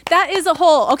 Now, that is a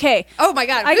hole. Okay. Oh my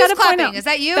God. I Who's gotta clapping? point out, Is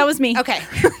that you? That was me. Okay.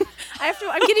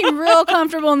 I'm getting real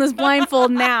comfortable in this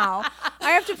blindfold now.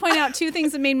 I have to point out two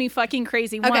things that made me fucking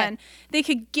crazy. Okay. One, they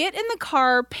could get in the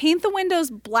car, paint the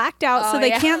windows blacked out so they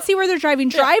can't see where they're driving,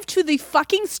 drive to the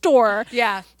fucking store,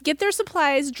 get their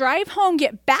supplies, drive home,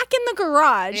 get back in the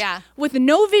garage with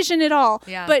no vision at all.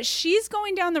 But she's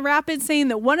going down the rapids saying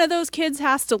that one of those kids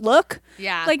has to look.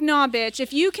 Like, nah, bitch.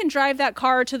 If you can drive that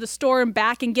car to the store and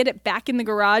back and get it back in the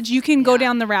garage, you can go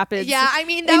down the rapids. I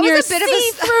mean, that was a bit of a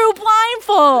see-through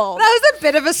blindfold. That was a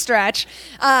bit of a stretch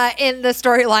in the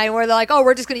storyline where they're like, oh,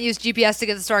 we're just going to use GPS to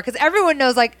get to the store, because everyone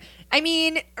knows, like, I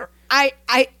mean, I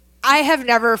have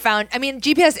never found, I mean,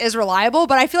 GPS is reliable,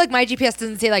 but I feel like my GPS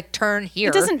doesn't say, like, turn here.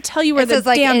 It doesn't tell you where the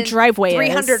damn driveway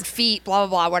 300 feet, blah,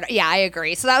 blah, blah. Yeah, I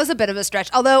agree. So that was a bit of a stretch,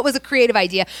 although it was a creative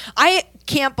idea. I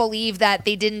can't believe that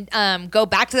they didn't go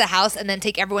back to the house and then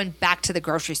take everyone back to the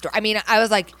grocery store. I mean, I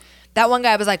was like, that one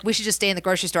guy was like, we should just stay in the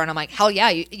grocery store. And I'm like, hell yeah,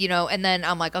 you know. And then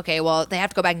I'm like, okay, well, they have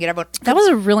to go back and get everyone. That was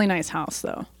a really nice house,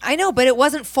 though. I know, but it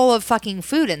wasn't full of fucking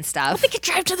food and stuff. Well, they could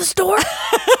drive to the store.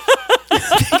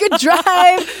 They could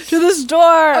drive to the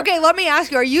store. Okay, let me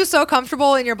ask you, are you so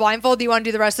comfortable in your blindfold? Do you want to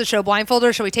do the rest of the show blindfolded,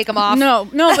 or should we take them off? No,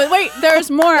 but wait, there's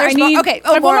more. Okay,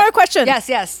 I have one more question.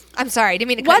 Yes. I'm sorry, I didn't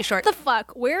mean to cut you short. What the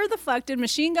fuck? Where the fuck did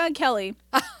Machine Gun Kelly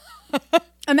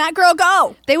and that girl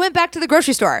go? They went back to the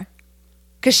grocery store.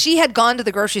 Because she had gone to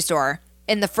the grocery store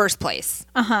in the first place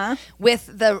with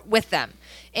them.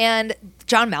 And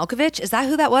John Malkovich, is that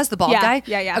who that was? The bald guy?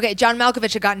 Yeah. Okay, John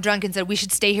Malkovich had gotten drunk and said, we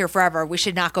should stay here forever. We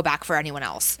should not go back for anyone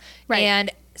else. Right. And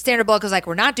Sandra Bullock was like,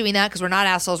 we're not doing that because we're not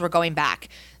assholes. We're going back.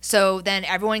 So then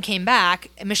everyone came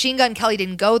back. Machine Gun Kelly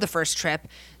didn't go the first trip.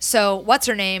 So what's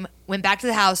her name went back to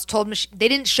the house, they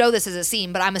didn't show this as a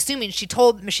scene, but I'm assuming she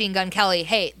told Machine Gun Kelly,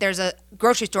 hey, there's a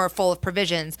grocery store full of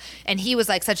provisions. And he was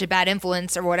like such a bad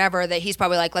influence or whatever that he's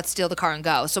probably like, let's steal the car and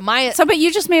go. But you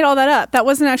just made all that up. That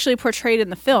wasn't actually portrayed in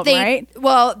the film, right?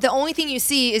 Well, the only thing you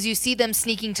see is them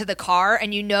sneaking to the car,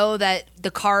 and you know that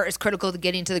the car is critical to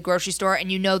getting to the grocery store,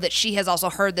 and you know that she has also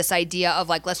heard this idea of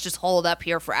like, let's just hold up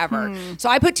here forever. So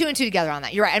I put two and two together on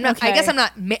that. You're right. I guess I'm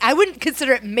not, I wouldn't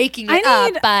consider it making it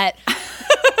up, but...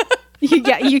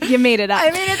 you made it up. I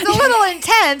mean, it's a little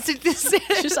intense.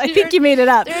 I think you made it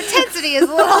up. Their intensity is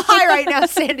a little high right now,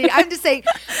 Sandy. I'm just saying,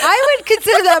 I would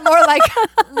consider that more like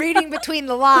reading between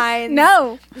the lines.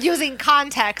 No. Using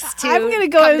context to... I'm going to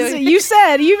go and say,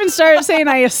 you even started saying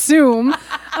I assume.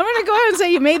 I'm going to go ahead and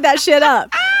say you made that shit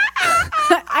up.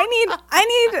 I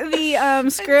need the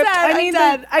script. I need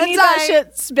that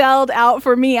shit spelled out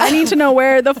for me. I need to know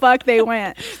where the fuck they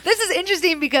went. This is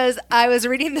interesting because I was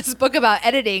reading this book about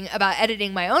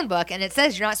editing my own book, and it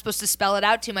says you're not supposed to spell it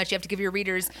out too much. You have to give your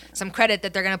readers some credit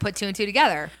that they're going to put two and two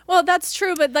together. Well, that's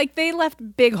true, but like they left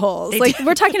big holes.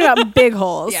 We're talking about big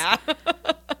holes. Yeah.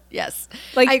 Yes.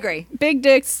 Like, I agree. Big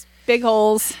dicks, big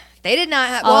holes. They did not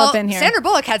have... All up in here. Sandra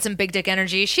Bullock had some big dick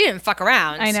energy. She didn't fuck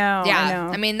around. I know. Yeah.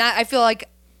 I mean, that I feel like...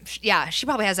 Yeah, she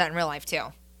probably has that in real life, too.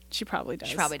 She probably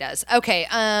does. Okay.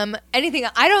 Anything...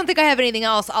 I don't think I have anything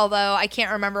else, although I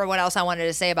can't remember what else I wanted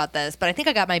to say about this, but I think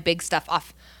I got my big stuff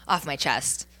off my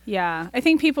chest. Yeah, I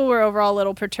think people were overall a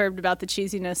little perturbed about the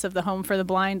cheesiness of the Home for the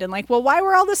Blind and like, well, why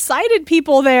were all the sighted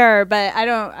people there? But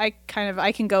I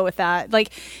can go with that.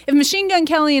 Like, if Machine Gun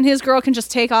Kelly and his girl can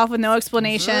just take off with no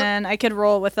explanation, I could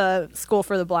roll with a School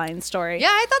for the Blind story. Yeah,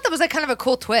 I thought that was like kind of a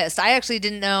cool twist. I actually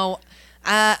didn't know.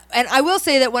 And I will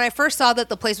say that when I first saw that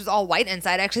the place was all white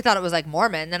inside, I actually thought it was like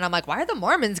Mormon. And I'm like, why are the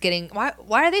Mormons why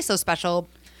are they so special?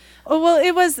 Oh, well,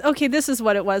 it was okay. This is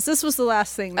what it was. This was the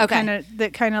last thing that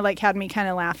kind of like had me kind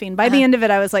of laughing. By the end of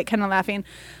it, I was like kind of laughing,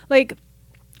 like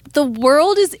the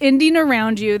world is ending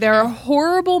around you. There are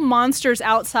horrible monsters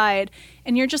outside,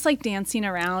 and you're just like dancing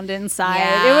around inside.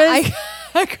 Yeah, it was.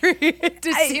 I agree. It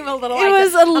did seem a little. It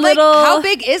was a little. Like, how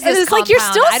big is this? It's like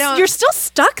you're still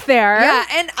stuck there. Yeah,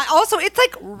 and also it's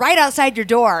like right outside your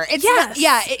door. It's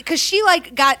because she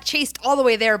like got chased all the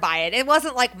way there by it. It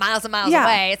wasn't like miles and miles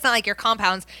away. It's not like your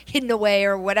compound's hidden away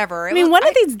or whatever. One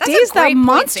of these days that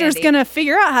monster's gonna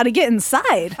figure out how to get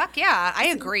inside. Fuck yeah, I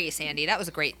agree, Sandy. That was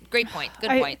a great point. Good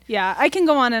point. Yeah, I can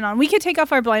go on and on. We could take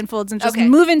off our blindfolds and just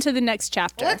move into the next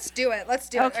chapter. Let's do it.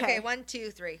 Okay, 1,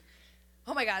 2, 3.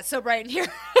 Oh my God, it's so bright in here.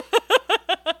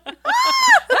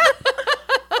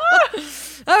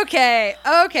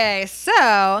 Okay.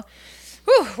 So,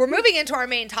 we're moving into our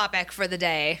main topic for the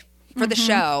day, for the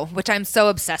show, which I'm so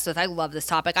obsessed with. I love this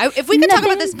topic. If we could talk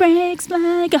about this. Breaks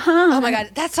like a heart. Oh my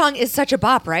God, that song is such a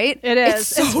bop, right? It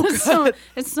is. It's so good.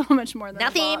 It's so much more than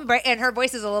nothing. And her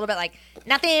voice is a little bit like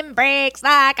nothing breaks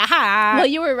like a heart. Well,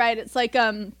 you were right. It's like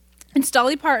it's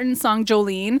Dolly Parton's song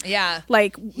Jolene. Yeah.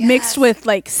 Like mixed with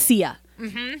like Sia.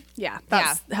 Mm-hmm. Yeah,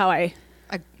 that's how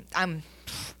I'm.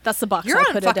 That's the box You're I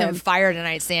on put fucking it in. Fire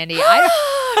tonight, Sandy. You are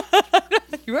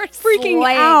freaking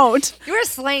out. You are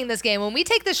slaying this game. When we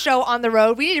take this show on the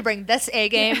road, we need to bring this A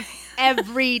game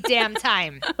every damn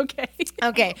time. Okay.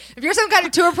 If you're some kind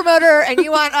of tour promoter and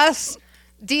you want us,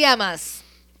 DM us.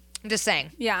 I'm just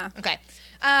saying. Yeah. Okay.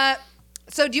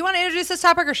 So do you want to introduce this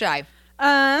topic or should I?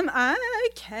 I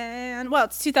can. Well,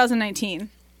 it's 2019.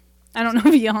 I don't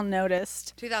know if y'all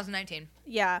noticed. 2019.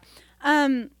 Yeah. I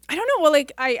don't know. Well,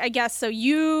 like, I guess so.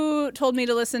 You told me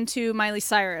to listen to Miley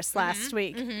Cyrus last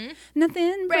week. Mm-hmm.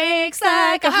 Nothing breaks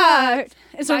like a heart.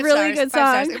 It's a really good song.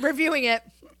 5 stars. Reviewing it.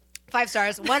 5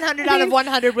 stars. 100 out of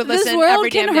 100 would listen every day. This every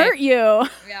world damn can day. hurt you.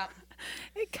 Yeah.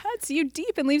 It cuts you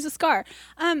deep and leaves a scar.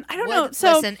 I don't know.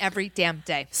 So listen every damn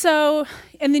day. So,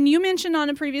 and then you mentioned on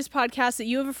a previous podcast that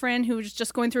you have a friend who was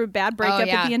just going through a bad breakup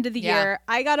at the end of the year.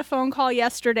 I got a phone call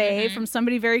yesterday from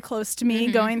somebody very close to me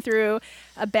going through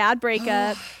a bad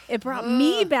breakup. It brought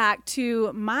me back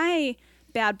to my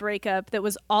bad breakup that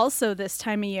was also this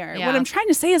time of year. Yeah. What I'm trying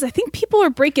to say is I think people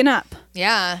are breaking up.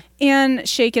 Yeah. And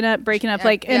shaking up, breaking up.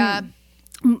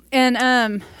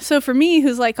 So for me,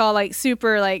 who's like all like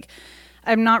super like,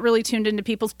 I'm not really tuned into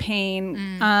people's pain,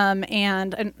 and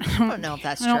I don't know if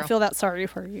that's true. I don't feel that sorry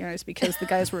for you guys because the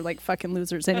guys were like fucking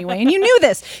losers anyway, and you knew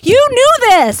this. You knew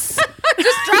this.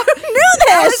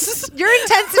 Your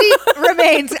intensity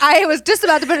remains. I was just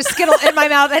about to put a Skittle in my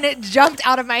mouth and it jumped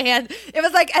out of my hand. It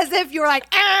was like as if you were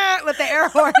like with the air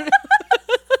horn.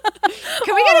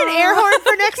 Can we get an air horn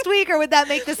for next week, or would that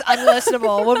make this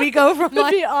unlistenable? Would we go from It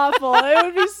would be awful. It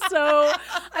would be so.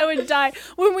 I would die.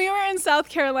 When we were in South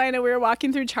Carolina, we were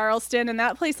walking through Charleston, and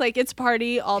that place, like, it's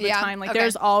party all the time. Like,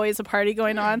 there's always a party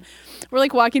going on. We're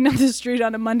like walking down the street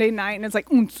on a Monday night, and it's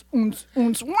like oons, oons,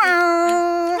 oons, wow.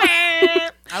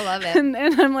 I love it. And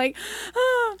I'm like,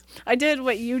 I did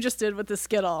what you just did with the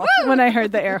Skittle when I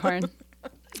heard the air horn.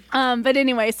 But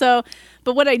anyway,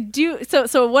 but what I do,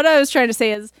 so what I was trying to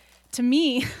say is, to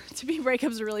me,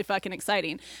 breakups are really fucking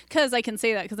exciting because I can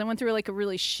say that because I went through like a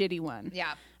really shitty one.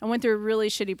 Yeah. I went through a really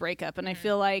shitty breakup, and I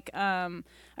feel like I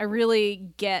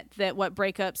really get that what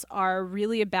breakups are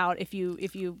really about. If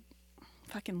you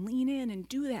fucking lean in and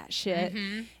do that shit,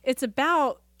 it's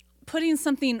about putting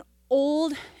something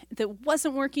old that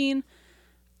wasn't working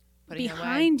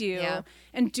behind you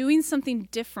and doing something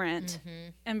different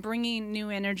and bringing new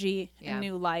energy and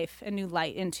new life and new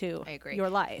light into your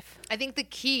life. I think the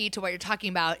key to what you're talking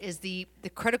about is the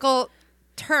critical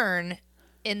turn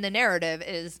in the narrative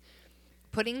is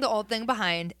putting the old thing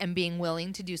behind and being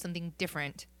willing to do something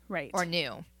different or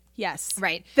new. Yes.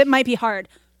 Right. That might be hard.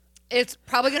 It's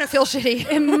probably going to feel shitty.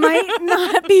 It might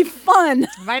not be fun. It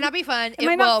might not be fun. It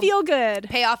might not feel good.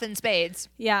 Pay off in spades.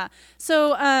 Yeah.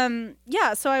 So,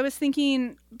 so I was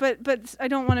thinking, but I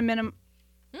don't want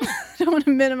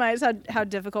to minimize how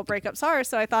difficult breakups are.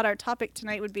 So I thought our topic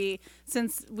tonight would be,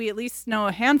 since we at least know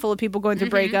a handful of people going through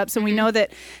breakups, and we know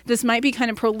that this might be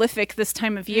kind of prolific this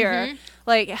time of year,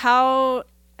 like how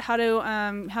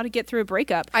to get through a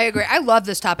breakup. I agree. I love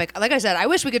this topic. Like I said, I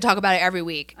wish we could talk about it every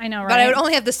week. I know, right? But I would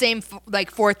only have the same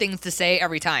 4 things to say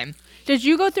every time. Did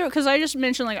you go through it? Because I just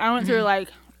mentioned like I went through like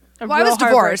a real I was hard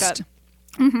divorced,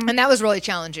 breakup. and that was really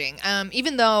challenging.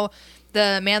 Even though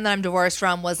the man that I'm divorced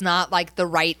from was not like the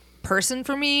right person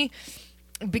for me,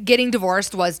 getting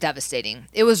divorced was devastating.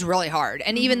 It was really hard,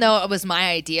 and even though it was my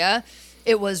idea,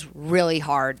 it was really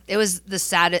hard. It was the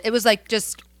saddest. It was like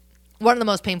just one of the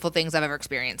most painful things I've ever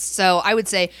experienced. So I would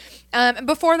say,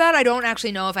 before that, I don't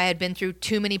actually know if I had been through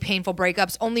too many painful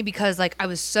breakups, only because like I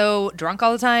was so drunk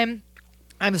all the time.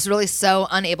 I was really so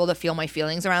unable to feel my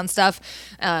feelings around stuff,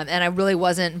 and I really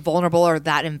wasn't vulnerable or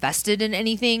that invested in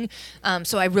anything.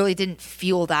 So I really didn't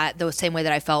feel that the same way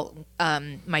that I felt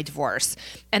my divorce.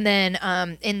 And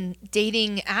then in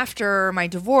dating after my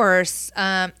divorce,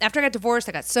 after I got divorced,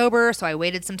 I got sober, so I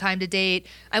waited some time to date.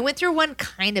 I went through one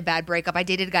kind of bad breakup. I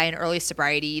dated a guy in early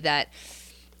sobriety that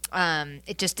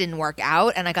it just didn't work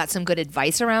out, and I got some good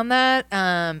advice around that,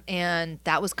 and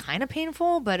that was kind of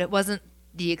painful, but it wasn't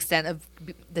the extent of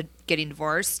the getting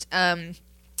divorced. And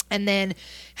then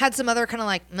had some other kind of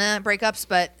like breakups,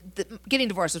 but getting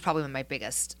divorced was probably my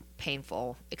biggest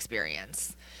painful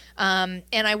experience. And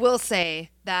I will say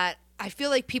that I feel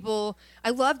like I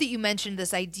love that you mentioned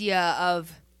this idea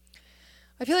of,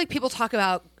 I feel like people talk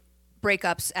about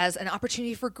breakups as an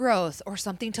opportunity for growth or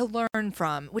something to learn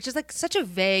from, which is like such a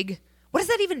vague, what does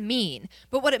that even mean?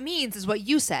 But what it means is what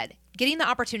you said, getting the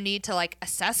opportunity to like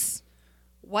assess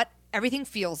what everything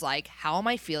feels like. How am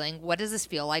I feeling? What does this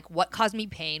feel like? What caused me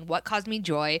pain? What caused me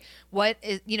joy? What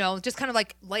is, just kind of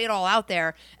like lay it all out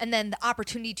there. And then the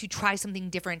opportunity to try something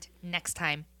different next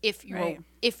time if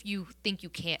you think you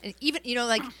can. And even,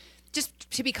 like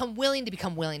just to become willing to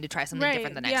try something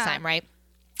different the next time, right?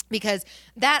 Because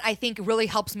that, I think, really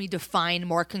helps me define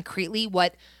more concretely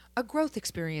what a growth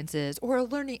experience is or a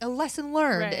lesson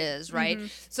learned is, right? Mm-hmm.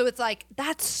 So it's like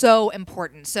that's so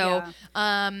important. So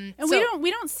and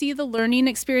we don't see the learning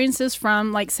experiences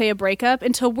from like say a breakup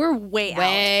until we're way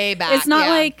back. It's not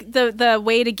like the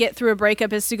way to get through a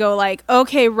breakup is to go like,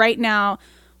 okay, right now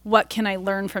what can I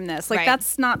learn from this? Like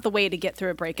that's not the way to get through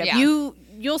a breakup. Yeah.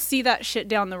 You'll see that shit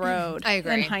down the road. I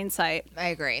agree. In hindsight. I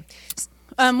agree.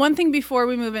 One thing before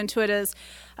we move into it is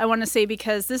I want to say,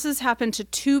 because this has happened to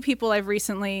two people I've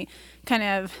recently kind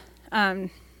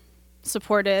of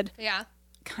supported. Yeah.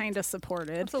 Kind of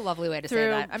supported. That's a lovely way to say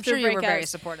that. I'm sure you were very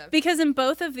supportive. Because in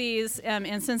both of these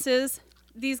instances,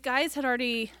 these guys had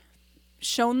already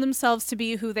shown themselves to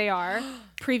be who they are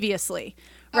previously.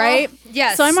 Right?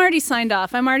 Yes. So I'm already signed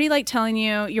off. I'm already like telling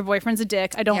you your boyfriend's a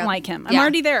dick. I don't like him. I'm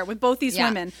already there with both these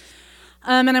women.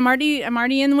 And I'm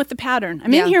already in with the pattern.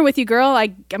 I'm in here with you, girl.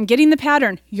 I'm getting the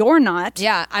pattern. You're not.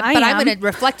 Yeah, but I'm going to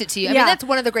reflect it to you. I mean, that's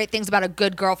one of the great things about a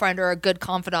good girlfriend or a good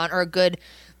confidant or a good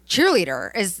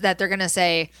cheerleader is that they're going to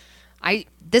say,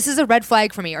 this is a red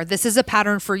flag for me, or this is a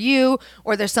pattern for you,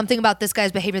 or there's something about this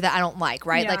guy's behavior that I don't like,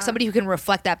 right? Like somebody who can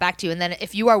reflect that back to you. And then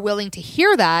if you are willing to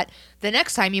hear that, the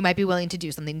next time you might be willing to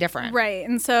do something different. Right.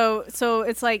 And so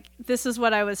it's like, this is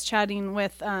what I was chatting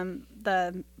with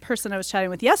the person I was chatting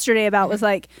with yesterday about was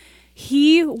like,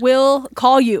 he will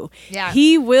call you. Yeah.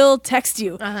 He will text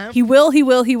you. Uh-huh. He will.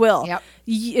 Yep.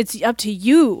 It's up to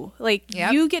you. Like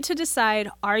you get to decide,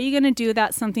 are you going to do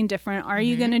that something different? Are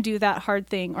you going to do that hard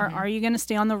thing? Or are you going to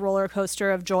stay on the roller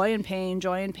coaster of joy and pain,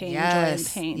 joy and pain, joy and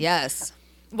pain? Yes.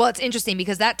 Well, it's interesting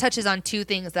because that touches on two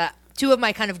of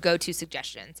my kind of go-to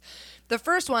suggestions. The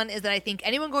first one is that I think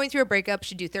anyone going through a breakup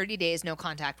should do 30 days no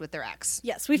contact with their ex.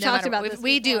 Yes, we've talked about this.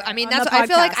 We do. I mean, that's what I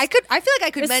feel like I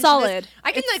could it's mention solid. This.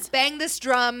 I can like bang this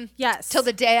drum till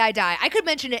the day I die. I could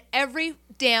mention it every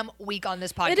damn week on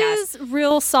this podcast. It is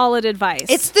real solid advice.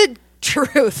 It's the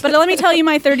truth. But let me tell you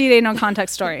my 30-day no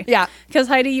contact story. Yeah. Because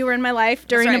Heidi, you were in my life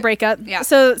during a breakup. Yeah.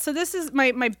 So this is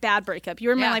my bad breakup. You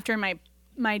were in my life during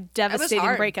my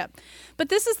devastating breakup. But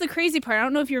this is the crazy part. I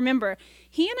don't know if you remember.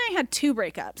 He and I had two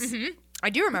breakups. Mm-hmm. I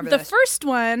do remember the first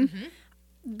one,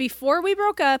 before we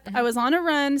broke up, I was on a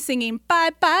run singing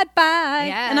bye, bye, bye.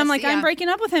 Yes, and I'm like, I'm breaking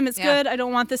up with him. It's good. I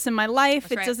don't want this in my life.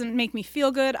 That's doesn't make me feel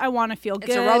good. I want to feel good.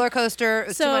 It's a roller coaster.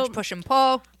 It's too much push and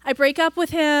pull. I break up with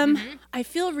him. I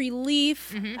feel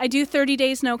relief. I do 30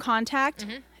 days no contact.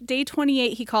 Day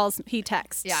 28, he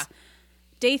texts. Yeah.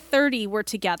 Day 30, we're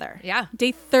together. Yeah.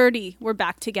 Day 30, we're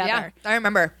back together. Yeah, I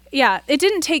remember. Yeah. It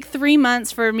didn't take 3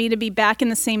 months for me to be back in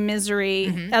the same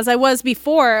misery as I was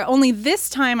before. Only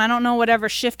this time, I don't know whatever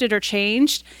shifted or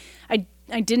changed. I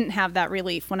didn't have that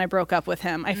relief when I broke up with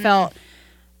him. I felt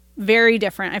very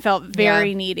different. I felt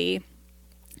very needy.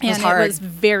 And it was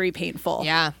very painful.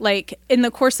 Yeah. Like in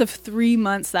the course of 3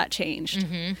 months, that changed.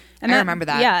 And I remember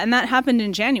that. Yeah. And that happened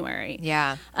in January.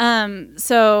 Yeah.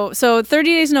 So 30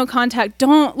 days no contact.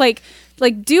 Don't like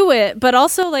do it, but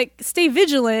also like stay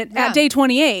vigilant at day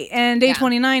 28 and day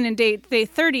 29 and day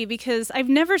 30, because I've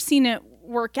never seen it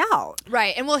work out.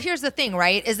 Right. And well, here's the thing,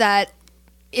 right? Is that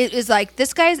it is like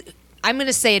this guy's, I'm going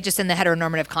to say it just in the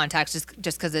heteronormative context,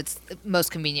 just because it's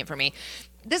most convenient for me.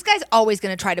 this guy's always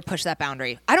going to try to push that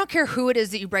boundary. I don't care who it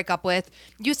is that you break up with.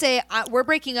 You say, we're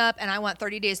breaking up and I want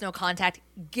 30 days no contact.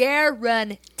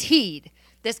 Guaranteed.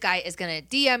 This guy is going to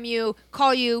DM you,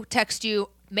 call you, text you,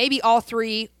 maybe all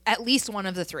three, at least one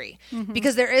of the three.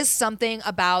 Because there is something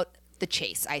about the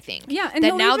chase, I think. Yeah. And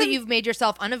that now that you've made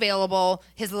yourself unavailable,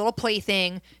 his little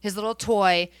plaything, his little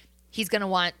toy, he's going to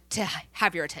want to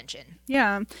have your attention.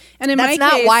 Yeah. And that's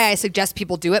not why I suggest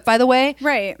people do it, by the way.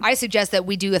 Right. I suggest that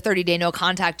we do a 30-day no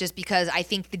contact just because I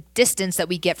think the distance that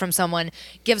we get from someone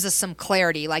gives us some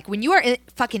clarity. Like when you are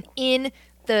fucking in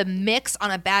the mix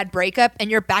on a bad breakup and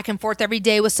you're back and forth every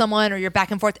day with someone, or you're back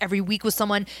and forth every week with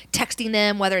someone, texting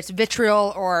them, whether it's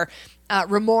vitriol or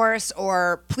remorse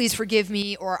or please forgive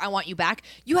me or I want you back,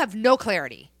 you have no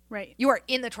clarity. Right. You are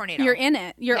in the tornado. You're in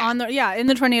it. You're on in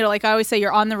the tornado. Like I always say,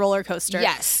 you're on the roller coaster.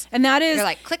 Yes. And that is, you're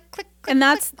like click, click, click. And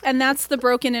that's the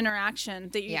broken interaction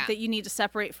that you need to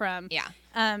separate from. Yeah.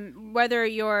 Whether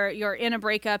you're in a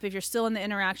breakup, if you're still in the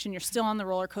interaction, you're still on the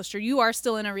roller coaster. You are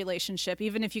still in a relationship,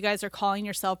 even if you guys are calling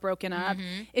yourself broken up.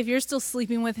 If you're still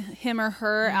sleeping with him or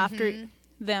her after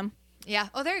them. Yeah.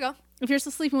 Oh, there you go. If you're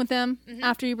still sleeping with them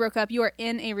after you broke up, you are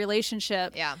in a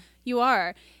relationship. Yeah. You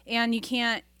are, and you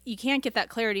can't get that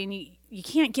clarity, and you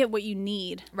can't get what you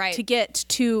need to get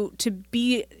to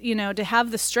be, to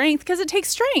have the strength, because it takes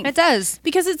strength. It does.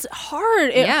 Because it's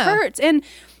hard. It hurts. And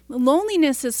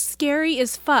loneliness is scary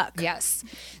as fuck. Yes.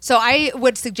 So I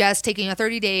would suggest taking a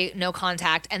 30-day no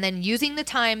contact and then using the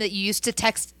time that you used to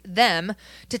text them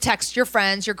to text your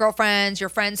friends, your girlfriends, your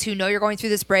friends who know you're going through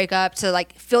this breakup, to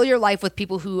like fill your life with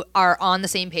people who are on the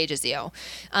same page as you.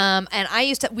 And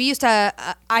I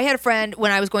had a friend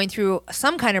when I was going through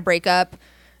some kind of breakup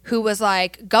who was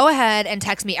like, go ahead and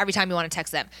text me every time you want to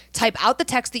text them. Type out the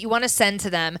text that you want to send to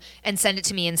them and send it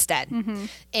to me instead.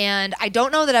 And I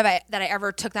don't know that I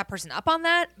ever took that person up on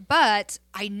that, but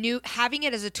I knew having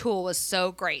it as a tool was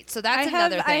so great. So that's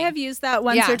another thing. I have used that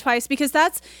once or twice, because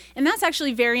that's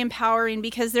actually very empowering,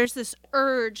 because there's this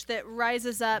urge that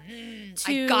rises up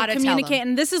to communicate.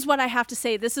 And this is what I have to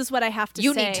say. This is what I have to say.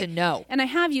 You need to know. And I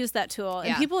have used that tool.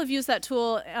 And people have used that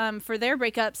tool for their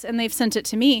breakups, and they've sent it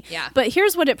to me. Yeah. But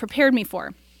here's what it prepared me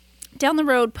for. Down the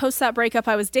road, post that breakup,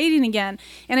 I was dating again,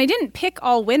 and I didn't pick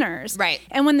all winners. Right.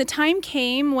 And when the time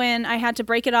came when I had to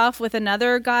break it off with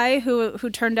another guy who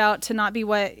turned out to not be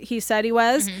what he said he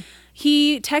was,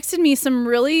 he texted me some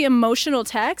really emotional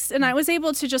texts, and I was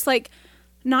able to just like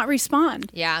not respond.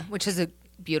 Yeah, which is a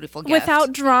beautiful gift.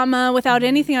 Without drama, without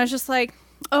anything. I was just like,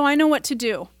 oh, I know what to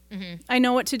do. I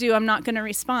know what to do. I'm not going to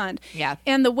respond. Yeah.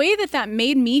 And the way that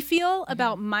made me feel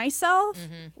about myself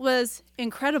was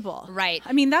incredible. Right.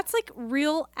 I mean, that's like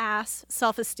real ass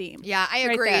self-esteem. Yeah, I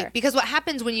agree. Because what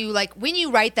happens when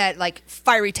you write that like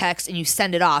fiery text and you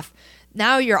send it off,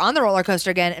 now you're on the roller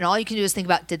coaster again, and all you can do is think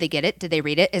about, did they get it? Did they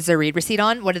read it? Is their read receipt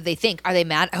on? What did they think? Are they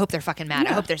mad? I hope they're fucking mad.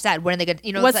 I hope they're sad. When are they going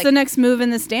to, what's the next move in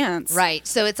this dance? Right.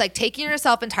 So it's like taking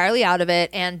yourself entirely out of it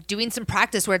and doing some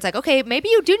practice where it's like, okay, maybe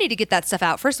you do need to get that stuff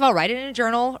out. First of all, write it in a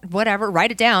journal, whatever,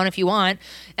 write it down if you want.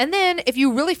 And then if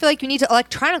you really feel like you need to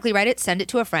electronically write it, send it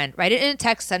to a friend. Write it in a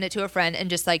text, send it to a friend, and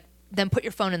just like, then put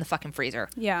your phone in the fucking freezer.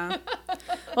 Yeah.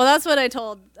 Well, that's what I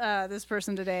told this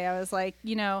person today. I was like,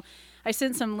 I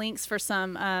sent some links for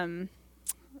some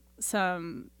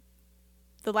the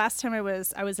last time I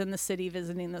was in the city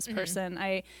visiting this person,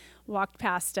 I walked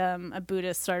past a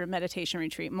Buddhist sort of meditation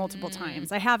retreat multiple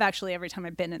times. I have actually every time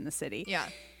I've been in the city. Yeah.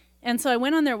 And so I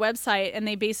went on their website, and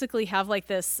they basically have like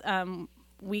this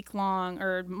week-long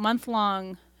or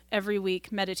month-long every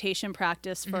week meditation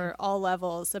practice for all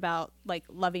levels about like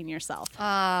loving yourself.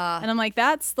 And I'm like,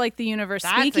 that's like the universe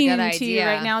speaking to you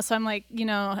right now. So I'm like,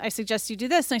 I suggest you do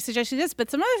this and I suggest you this. But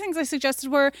some other things I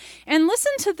suggested were, and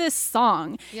listen to this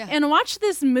song and watch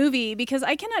this movie, because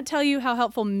I cannot tell you how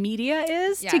helpful media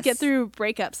is to get through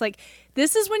breakups. Like,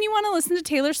 this is when you want to listen to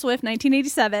Taylor Swift,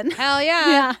 1987. Hell yeah.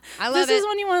 Yeah. I love it. This is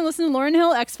when you want to listen to Lauryn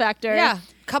Hill, X Factor. Yeah.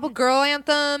 Couple girl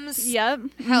anthems. Yep.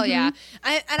 Hell yeah.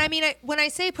 When I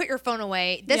say put your phone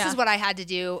away, this is what I had to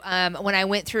do when I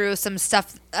went through some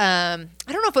stuff. I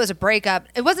don't know if it was a breakup.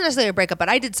 It wasn't necessarily a breakup, but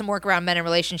I did some work around men in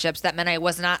relationships that meant I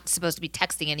was not supposed to be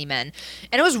texting any men.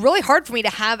 And it was really hard for me to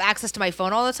have access to my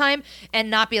phone all the time and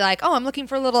not be like, oh, I'm looking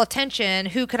for a little attention.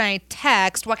 Who can I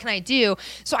text? What can I do?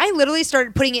 So I literally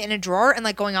started putting it in a drawer and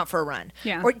like going out for a run.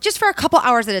 Yeah. Or just for a couple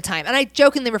hours at a time. And I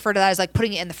jokingly refer to that as like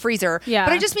putting it in the freezer. Yeah.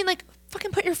 But I just mean like,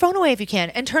 fucking put your phone away if you can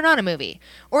and turn on a movie,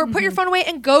 or put your phone away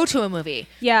and go to a movie.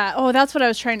 Yeah. Oh, that's what I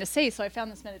was trying to say. So I found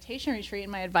this meditation retreat,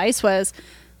 and my advice was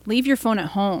leave your phone at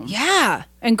home. Yeah.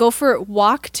 And go for a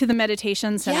walk to the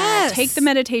meditation center. Yes. Take the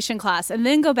meditation class and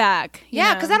then go back.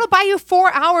 Yeah. Because that'll buy you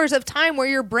 4 hours of time where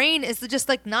your brain is just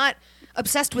like not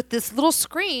obsessed with this little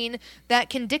screen that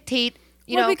can dictate,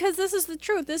 you know. Because this is the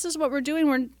truth. This is what we're doing.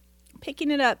 We're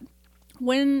picking it up.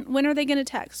 When are they going to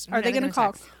text? Are they going to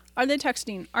call? Are they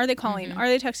texting? Are they calling? Are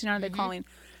they texting? Are they calling?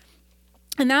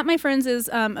 And that, my friends, is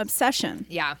obsession.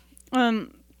 Yeah.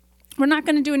 We're not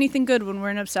going to do anything good when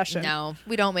we're in obsession. No,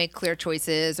 we don't make clear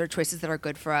choices or choices that are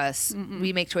good for us.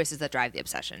 We make choices that drive the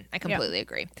obsession. I completely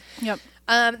agree. Yep.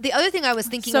 The other thing I was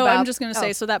thinking about... So I'm just going to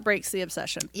say, so that breaks the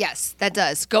obsession. Yes, that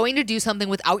does. Going to do something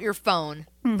without your phone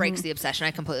breaks the obsession.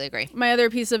 I completely agree. My other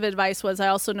piece of advice was I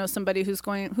also know somebody who's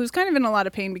kind of in a lot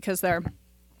of pain because their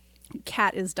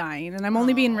cat is dying, and I'm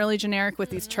only being really generic with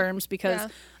these terms because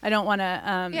I don't want to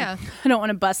I don't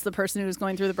want to bust the person who's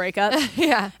going through the breakup.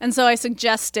 And so I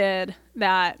suggested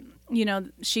that, you know,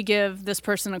 she give this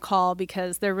person a call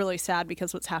because they're really sad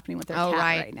because what's happening with their cat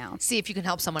right now. See if you can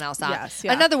help someone else out. Yes,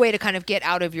 Another way to kind of get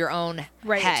out of your own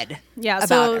head. Yeah.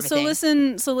 So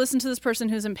listen to this person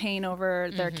who's in pain over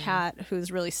their cat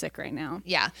who's really sick right now.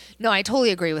 Yeah. No, I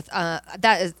totally agree with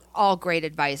that. Is all great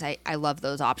advice. I love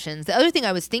those options. The other thing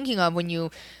I was thinking of when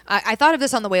I thought of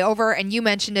this on the way over, and you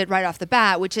mentioned it right off the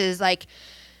bat, which is like,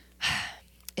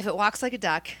 if it walks like a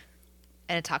duck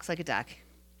and it talks like a duck,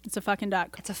 it's a fucking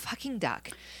duck. It's a fucking duck.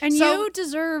 And you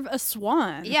deserve a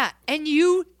swan. Yeah. And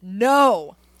you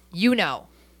know. You know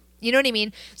what I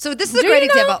mean? So this is a great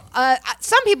example.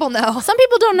 Some people know. Some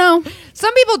people don't know.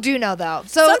 Some people do know, though.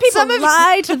 So some people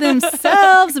lie to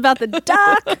themselves about the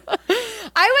duck.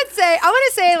 I want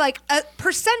to say like a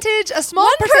small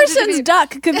One percentage. One person's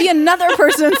duck could be another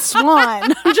person's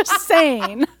swan. I'm just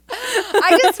saying.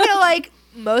 I just feel like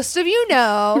most of you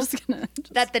know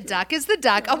that the duck is the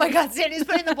duck. Oh my God, Sandy's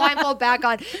putting the blindfold back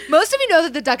on. Most of you know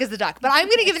that the duck is the duck. But I'm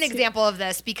going to give an example of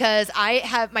this because I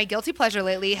have my guilty pleasure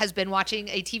lately has been watching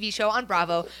a TV show on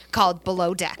Bravo called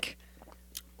Below Deck,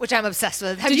 which I'm obsessed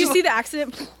with. Did you see the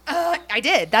accident? I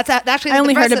did. That's actually I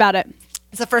only heard about it.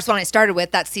 It's the first one I started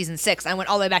with. That's season 6. I went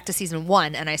all the way back to season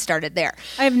 1 and I started there.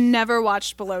 I've never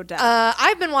watched Below Deck.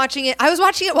 I've been watching it. I was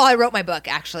watching it while I wrote my book,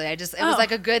 actually. It was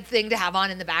like a good thing to have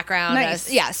on in the background. Nice.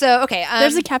 So, okay.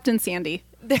 There's a Captain Sandy.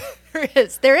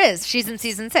 There is. She's in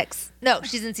season 6. No,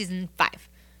 she's in season 5.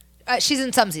 She's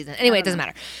in some season. Anyway, it doesn't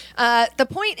matter. The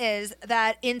point is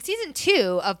that in season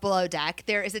 2 of Below Deck,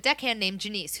 there is a deckhand named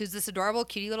Janice, who's this adorable,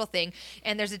 cutie little thing.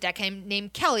 And there's a deckhand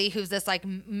named Kelly, who's this like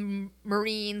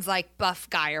Marines, like buff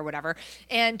guy or whatever.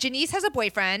 And Janice has a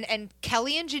boyfriend, and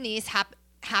Kelly and Janice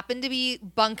happen to be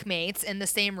bunkmates in the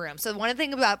same room. So one of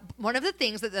the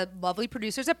things that the lovely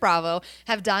producers at Bravo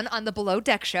have done on the Below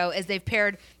Deck show is they've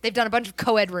done a bunch of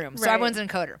co-ed rooms. So everyone's in a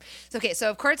co-ed room. So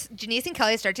of course Janice and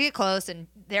Kelly start to get close and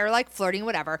they're like flirting,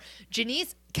 whatever.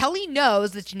 Kelly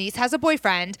knows that Janice has a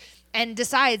boyfriend and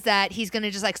decides that he's going to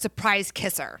just like surprise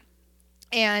kiss her.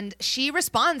 And she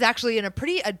responds actually in a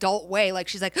pretty adult way. Like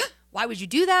she's like, why would you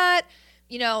do that?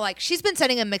 You know, like she's been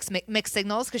sending him mixed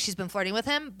signals because she's been flirting with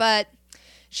him, but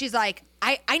she's like,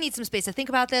 I need some space to think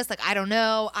about this. Like, I don't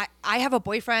know. I have a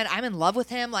boyfriend. I'm in love with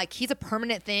him. Like, he's a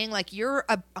permanent thing. Like, you're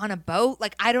on a boat.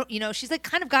 Like, I don't, she's like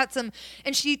kind of got some,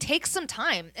 and she takes some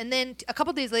time. And then a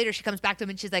couple days later, she comes back to him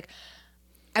and she's like,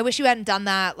 I wish you hadn't done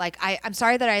that. Like, I'm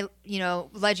sorry that I,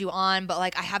 led you on, but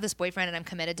like, I have this boyfriend and I'm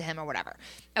committed to him or whatever.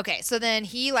 Okay. So then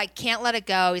he like can't let it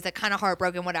go. He's like kind of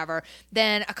heartbroken, whatever.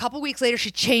 Then a couple weeks later, she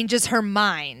changes her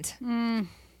mind and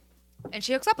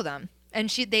she hooks up with him. And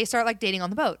they start like dating on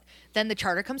the boat. Then the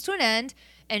charter comes to an end,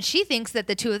 and she thinks that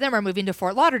the two of them are moving to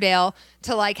Fort Lauderdale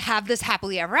to like have this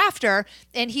happily ever after.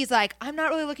 And he's like, I'm not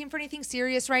really looking for anything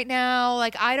serious right now.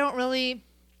 Like, I don't really,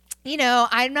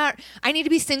 I need to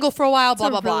be single for a while, blah,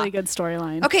 blah, blah. It's a really good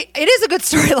storyline. Okay, it is a good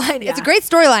storyline. Yeah. It's a great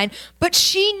storyline. But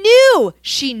she knew.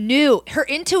 Her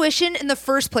intuition in the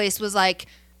first place was like,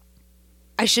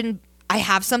 I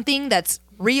have something that's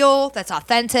real, that's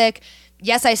authentic.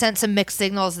 Yes, I sent some mixed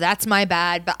signals. That's my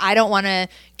bad. But I don't want to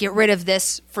get rid of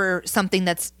this for something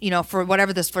that's, for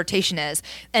whatever this flirtation is.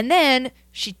 And then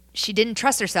she didn't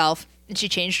trust herself and she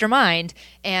changed her mind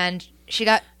and she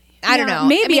got, I don't know.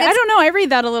 Maybe. I don't know. I read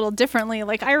that a little differently.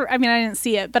 Like, I didn't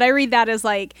see it, but I read that as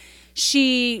like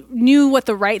she knew what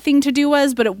the right thing to do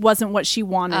was, but it wasn't what she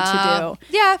wanted to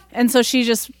do. Yeah. And so she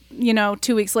just,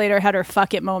 2 weeks later had her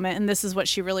fuck it moment and this is what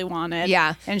she really wanted.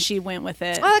 Yeah. And she went with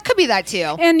it. Well, it could be that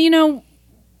too. And,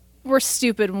 we're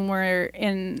stupid when we're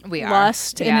in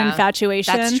lust and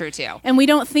infatuation. That's true too. And we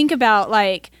don't think about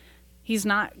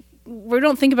we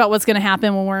don't think about what's going to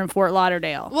happen when we're in Fort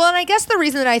Lauderdale. Well, and I guess the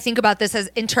reason that I think about this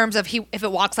is in terms of if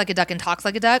it walks like a duck and talks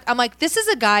like a duck, I'm like, this is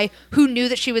a guy who knew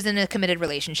that she was in a committed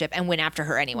relationship and went after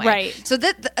her anyway. Right. So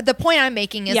the point I'm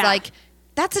making is like,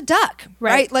 that's a duck,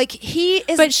 right? Like he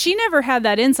is. But she never had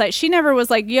that insight. She never was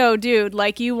like, yo, dude,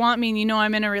 like you want me and you know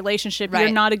I'm in a relationship. Right.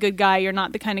 You're not a good guy. You're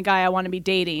not the kind of guy I want to be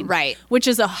dating. Right. Which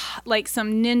is like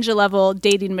some ninja level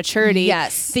dating maturity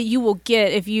that you will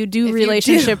get if you do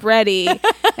relationship ready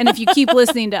and if you keep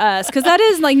listening to us. Because that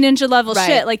is like ninja level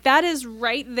shit. Like that is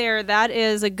right there. That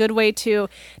is a good way to,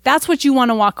 that's what you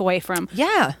want to walk away from.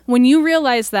 Yeah. When you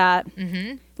realize that,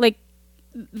 like,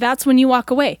 that's when you walk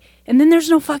away. And then there's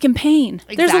no fucking pain.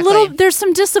 Exactly. There's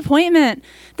some disappointment.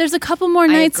 There's a couple more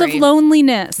nights of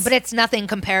loneliness. But it's nothing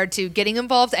compared to getting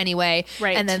involved anyway.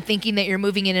 Right. And then thinking that you're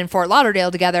moving in Fort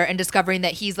Lauderdale together and discovering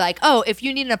that he's like, oh, if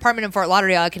you need an apartment in Fort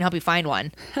Lauderdale, I can help you find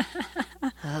one.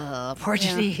 Oh, poor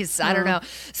Denise. I don't know.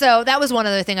 So that was one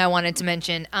other thing I wanted to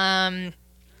mention.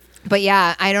 But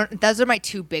yeah, those are my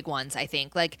two big ones, I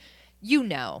think. Like,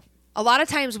 a lot of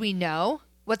times we know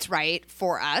what's right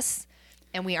for us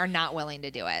and we are not willing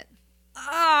to do it.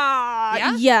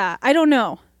 Yeah, I don't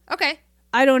know. Okay.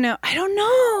 I don't know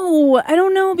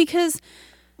because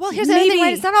here's the other thing,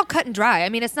 right? It's not all cut and dry. I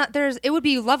mean, it's not, it would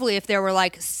be lovely if there were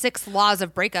like 6 laws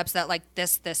of breakups that like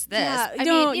this. Yeah, I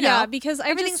mean, you know, because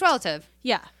everything's relative.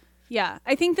 Yeah. Yeah.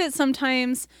 I think that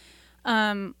sometimes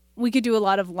we could do a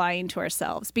lot of lying to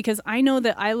ourselves because I know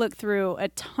that I look through a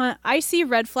ton. I see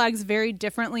red flags very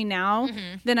differently now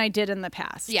than I did in the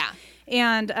past. Yeah.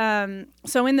 And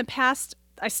so in the past,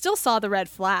 I still saw the red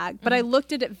flag, but I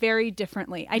looked at it very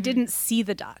differently. I didn't see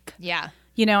the duck. Yeah.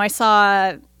 You know, I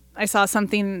saw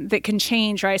something that can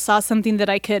change, or I saw something that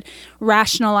I could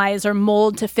rationalize or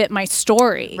mold to fit my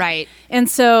story. Right. And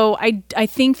so I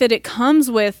think that it comes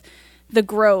with the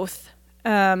growth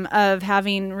of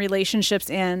having relationships,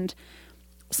 and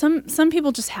some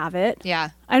people just have it.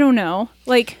 Yeah. I don't know.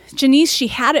 Like Janice, she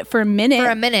had it for a minute.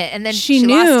 And then she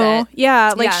knew. Lost it.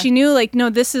 Yeah. Like she knew, like, no,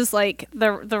 this is like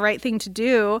the right thing to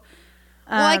do.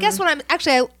 Well, I guess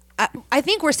I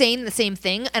think we're saying the same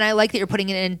thing, and I like that you're putting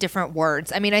it in different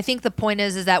words. I mean, I think the point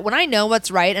is that when I know what's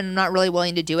right and I'm not really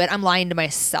willing to do it, I'm lying to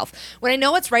myself. When I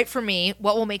know what's right for me,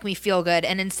 what will make me feel good,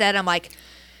 and instead I'm like,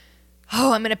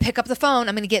 oh, I'm going to pick up the phone,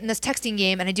 I'm going to get in this texting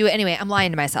game, and I do it anyway. I'm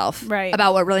lying to myself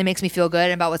about what really makes me feel good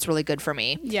and about what's really good for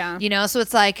me. Yeah. You know, so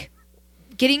it's like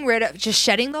getting rid of, just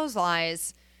shedding those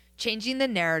lies, changing the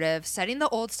narrative, setting the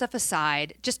old stuff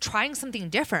aside, just trying something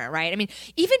different, right? I mean,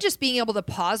 even just being able to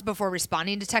pause before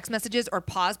responding to text messages, or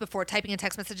pause before typing a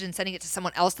text message and sending it to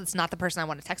someone else that's not the person I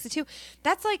want to text it to,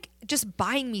 that's like just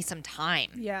buying me some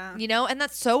time. Yeah. You know, and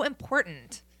that's so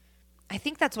important. I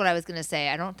think that's what I was going to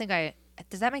say.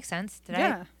 Does that make sense?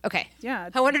 Yeah. Okay. Yeah.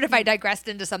 I wondered if I digressed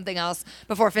into something else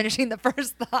before finishing the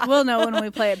first thought. We'll know when we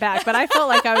play it back, but I felt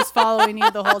like I was following you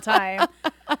the whole time.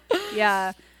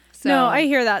 Yeah. So, no, I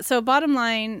hear that. So bottom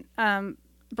line,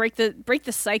 break the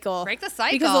cycle. Break the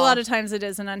cycle. Because a lot of times it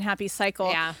is an unhappy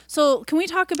cycle. Yeah. So can we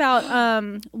talk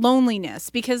about loneliness?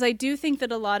 Because I do think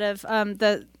that a lot of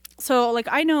like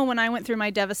I know when I went through my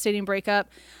devastating breakup,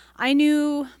 I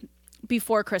knew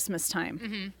before Christmas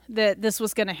time that this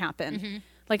was going to happen.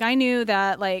 Like I knew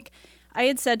that, like I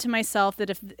had said to myself that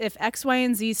if X, Y,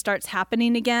 and Z starts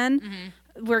happening again,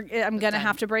 I'm going to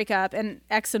have to break up, and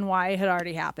X and Y had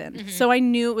already happened. So I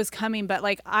knew it was coming, but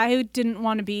like I didn't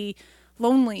want to be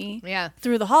lonely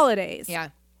through the holidays. Yeah.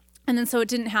 And then so it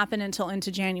didn't happen until into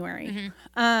January.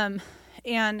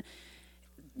 And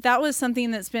that was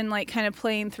something that's been like kind of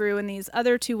playing through in these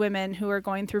other 2 women who are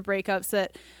going through breakups,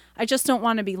 that I just don't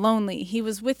want to be lonely. He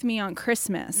was with me on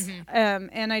Christmas.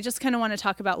 And I just kind of want to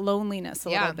talk about loneliness a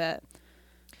little bit.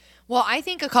 Well, I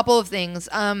think a couple of things.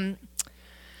 I'm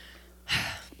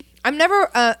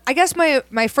never, I guess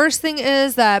my first thing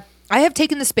is that I have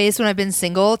taken the space when I've been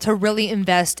single to really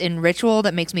invest in ritual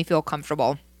that makes me feel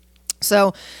comfortable.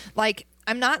 So like,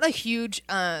 I'm not a huge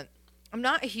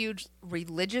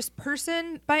religious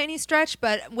person by any stretch,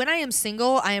 but when I am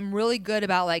single, I am really good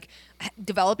about like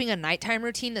developing a nighttime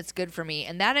routine that's good for me.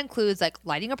 And that includes like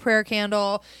lighting a prayer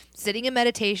candle, sitting in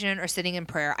meditation, or sitting in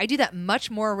prayer. I do that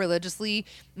much more religiously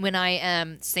when I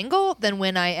am single than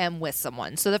when I am with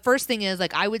someone. So the first thing is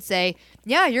like, I would say,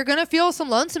 yeah, you're going to feel some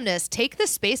lonesomeness. Take the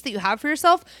space that you have for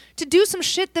yourself to do some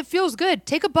shit that feels good.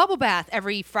 Take a bubble bath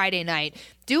every Friday night.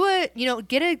 Get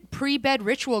a pre-bed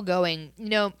ritual going,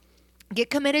 get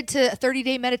committed to a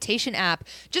 30-day meditation app.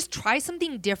 Just try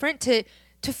something different to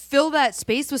fill that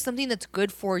space with something that's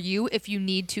good for you if you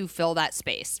need to fill that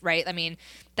space, right? I mean,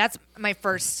 that's my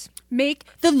first. Make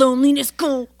the loneliness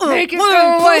go away. Make it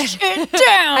go away. Push it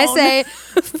down.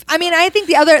 I think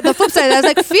the flip side of that is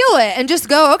like feel it and just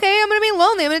go, okay, I'm going to be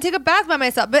lonely. I'm going to take a bath by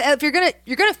myself. But if you're going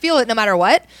to feel it no matter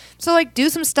what. So like do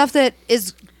some stuff that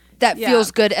is that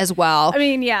feels good as well. I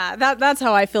mean, that's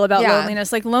how I feel about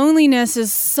loneliness. Like, loneliness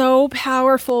is so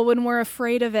powerful when we're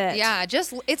afraid of it. Yeah,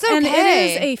 just, it's okay. And it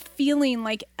is a feeling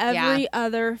like every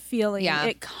other feeling. Yeah.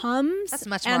 It comes That's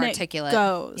much more and articulate. It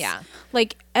goes. Yeah.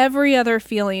 Like every other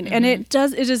feeling. And it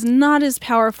is not as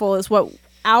powerful as what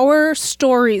our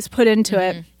stories put into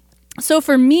it. So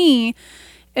for me,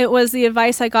 it was the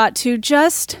advice I got to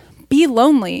just be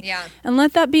lonely and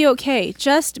let that be okay.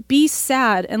 Just be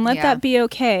sad and let that be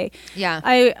okay. Yeah.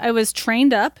 I was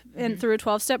trained up and through a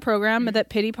 12-step program that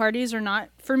pity parties are not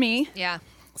for me. Yeah.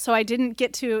 So I didn't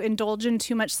get to indulge in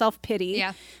too much self-pity.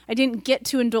 Yeah. I didn't get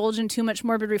to indulge in too much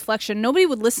morbid reflection. Nobody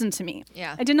would listen to me.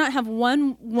 Yeah. I did not have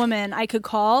one woman I could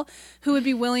call who would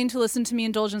be willing to listen to me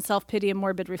indulge in self-pity and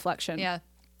morbid reflection. Yeah.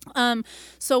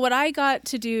 So what I got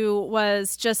to do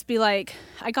was just be like,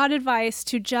 I got advice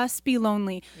to just be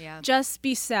lonely, just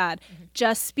be sad,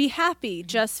 just be happy,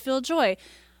 just feel joy.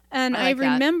 And I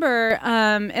remember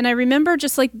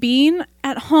just like being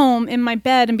at home in my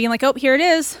bed and being like, oh, here it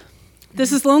is.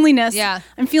 This is loneliness. Yeah.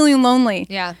 I'm feeling lonely.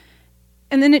 Yeah.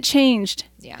 And then it changed.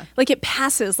 Yeah. Like it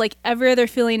passes, like every other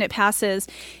feeling it passes.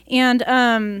 And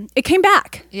it came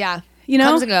back. Yeah. You know,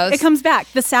 comes and goes. It comes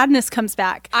back. The sadness comes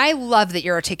back. I love that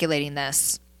you're articulating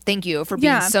this. Thank you for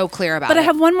being so clear about it. But I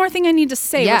have one more thing I need to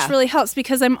say, which really helps,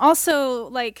 because I'm also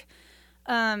like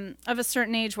of a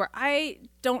certain age where I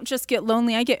don't just get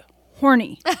lonely, I get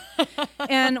horny.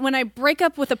 And when I break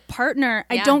up with a partner,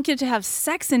 I don't get to have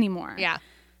sex anymore. Yeah.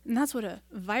 And that's what a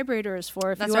vibrator is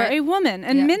for if you are a woman.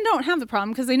 And men don't have the problem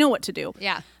because they know what to do.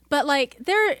 Yeah. But like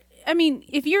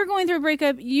if you're going through a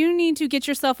breakup, you need to get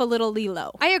yourself a little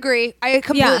Lilo. I agree. I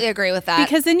completely agree with that.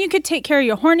 Because then you could take care of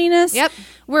your horniness. Yep.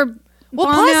 We're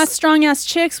bomb-ass, strong-ass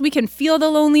chicks. We can feel the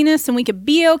loneliness and we could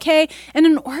be okay. And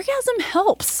an orgasm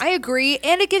helps. I agree.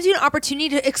 And it gives you an opportunity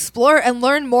to explore and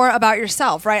learn more about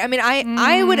yourself, right? I mean,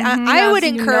 I would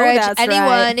encourage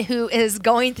anyone who is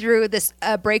going through this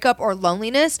breakup or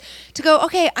loneliness to go,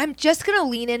 okay, I'm just going to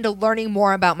lean into learning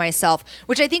more about myself,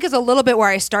 which I think is a little bit where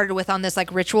I started with on this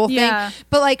like ritual thing.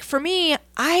 But like for me,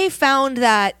 I found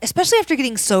that, especially after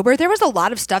getting sober, there was a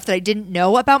lot of stuff that I didn't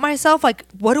know about myself. Like,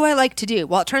 what do I like to do?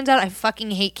 Well, it turns out I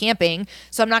fucking hate camping,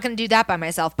 so I'm not going to do that by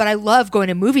myself, but I love going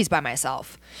to movies by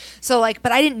myself. So like,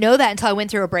 but I didn't know that until I went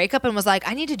through a breakup and was like,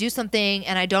 I need to do something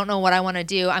and I don't know what I want to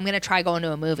do. I'm going to try going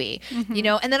to a movie, you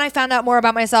know? And then I found out more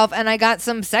about myself and I got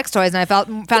some sex toys and I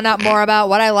found out more about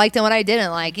what I liked and what I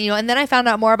didn't like, you know? And then I found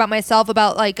out more about myself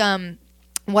about like,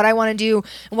 what I want to do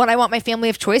and what I want my family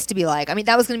of choice to be like. I mean,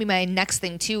 that was going to be my next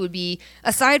thing too, would be,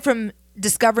 aside from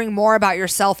discovering more about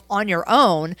yourself on your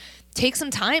own, take some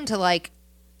time to like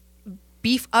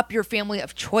beef up your family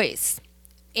of choice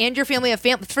and your family of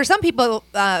for some people,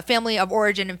 family of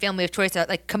origin and family of choice are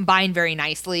like combined very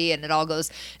nicely, and it all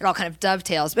kind of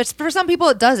dovetails. But for some people,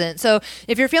 it doesn't. So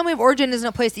if your family of origin isn't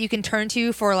a place that you can turn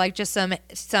to for like just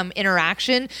some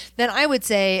interaction, then I would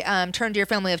say turn to your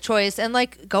family of choice and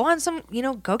like go on some,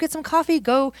 go get some coffee. It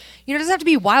doesn't have to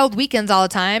be wild weekends all the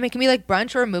time. It can be like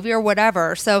brunch or a movie or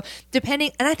whatever. So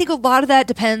and I think a lot of that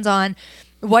depends on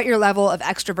what your level of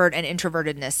extrovert and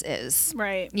introvertedness is.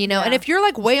 Right. And if you're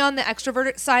like way on the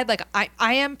extroverted side, like I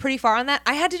am pretty far on that.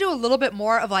 I had to do a little bit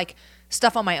more of like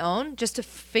stuff on my own just to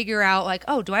figure out like,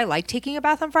 oh, do I like taking a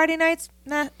bath on Friday nights?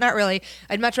 Nah, not really.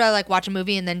 I'd much rather like watch a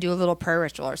movie and then do a little prayer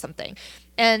ritual or something.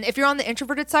 And if you're on the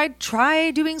introverted side, try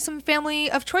doing some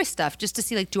family of choice stuff just to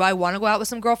see like, do I want to go out with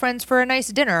some girlfriends for a nice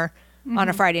dinner on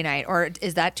a Friday night, or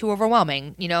is that too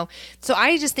overwhelming? So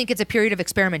I just think it's a period of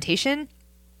experimentation,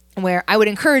 where I would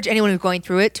encourage anyone who's going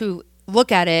through it to look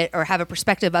at it or have a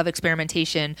perspective of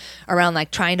experimentation around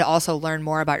like trying to also learn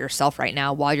more about yourself right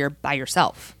now while you're by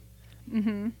yourself.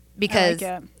 Because,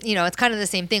 it's kind of the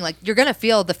same thing. Like you're going to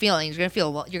feel the feelings. You're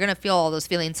going to feel all those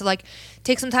feelings. So like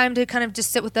take some time to kind of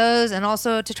just sit with those and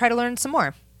also to try to learn some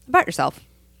more about yourself.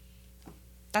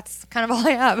 That's kind of all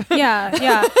I have. Yeah.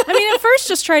 I mean, at first,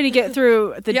 just try to get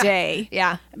through the day.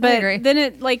 Yeah, but then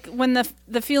it like when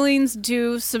the feelings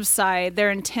do subside,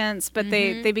 they're intense, but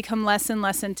they become less and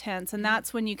less intense, and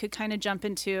that's when you could kind of jump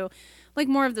into like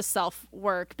more of the self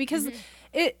work, because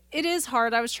it is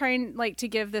hard. I was trying like to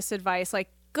give this advice, like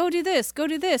go do this, go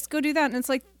do this, go do that, and it's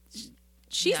like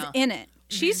she's in it.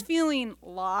 She's feeling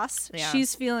lost. Yeah.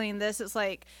 She's feeling this. It's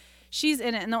like she's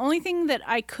in it, and the only thing that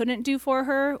I couldn't do for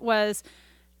her was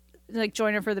like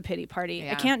join her for the pity party.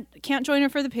 Yeah. I can't join her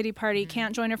for the pity party,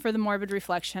 can't join her for the morbid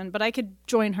reflection, but I could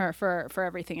join her for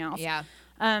everything else. Yeah.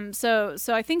 So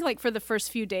I think like for the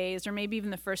first few days or maybe even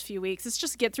the first few weeks, it's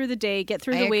just get through the day, get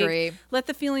through the week, let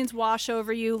the feelings wash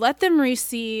over you, let them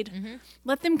recede,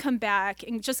 let them come back,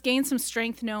 and just gain some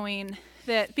strength knowing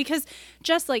that, because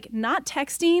just like not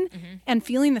texting and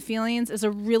feeling the feelings is a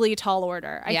really tall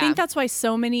order. I think that's why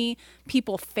so many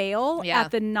people fail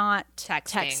at the not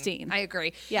texting. I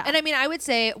agree. Yeah. And I mean, I would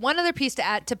say one other piece to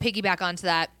add, to piggyback onto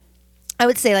that, I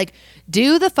would say like,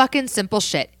 do the fucking simple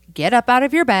shit. Get up out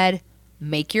of your bed,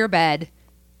 make your bed,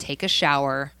 take a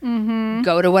shower,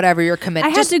 go to whatever you're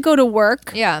committed. I had to go to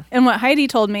work. Yeah. And what Heidi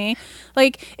told me,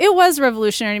 like, it was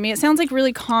revolutionary to me. It sounds like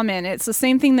really common. It's the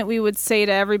same thing that we would say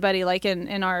to everybody, like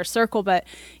in our circle. But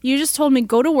you just told me,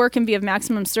 go to work and be of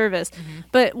maximum service.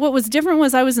 But what was different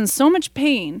was I was in so much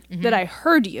pain that I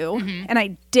heard you and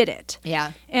I did it.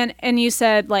 Yeah. And you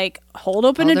said, like, hold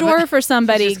open a door for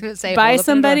somebody, buy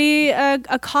somebody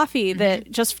a coffee that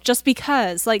just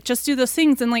because, like, just do those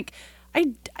things. And like,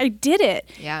 I did it.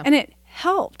 Yeah. And it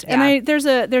helped. Yeah. And there's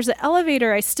an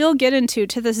elevator I still get into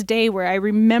to this day where I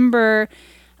remember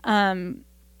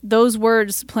those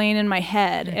words playing in my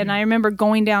head. And I remember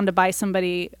going down to buy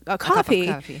somebody a coffee.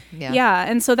 Cup of coffee. Yeah. Yeah.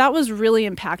 And so that was really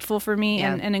impactful for me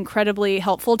and incredibly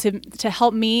helpful to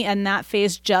help me in that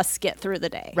phase just get through the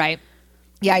day. Right.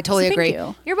 Yeah, I totally agree.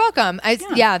 You. You're welcome.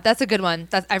 Yeah, that's a good one.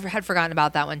 I had forgotten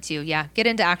about that one too. Yeah, get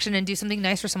into action and do something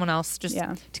nice for someone else, just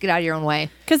to get out of your own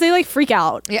way. Because they like freak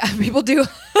out. Yeah, people do.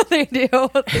 They do.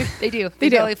 They do. They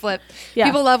really flip. Yeah.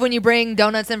 People love when you bring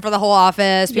donuts in for the whole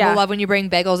office. People love when you bring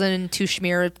bagels in 2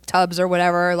 schmear tubs or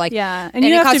whatever. Like, and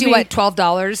it costs you what,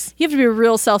 $12? You have to be a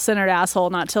real self-centered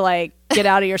asshole not to like get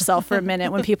out of yourself for a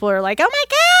minute when people are like, "Oh my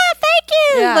God, thank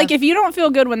you." Yeah. Like, if you don't feel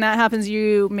good when that happens,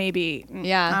 you maybe,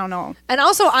 I don't know. And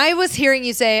also, I was hearing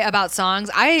you say about songs.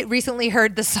 I recently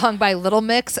heard the song by Little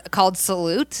Mix called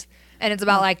Salute, and it's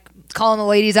about like calling the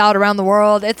ladies out around the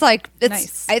world. It's like,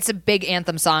 it's a big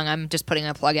anthem song. I'm just putting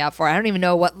a plug out for it. I don't even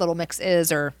know what Little Mix is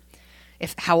or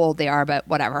how old they are, but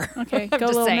whatever. Okay, go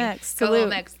Little Mix. Go Little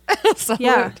Mix. Salute.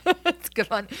 Yeah. It's a good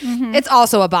one. It's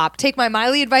also a bop. Take my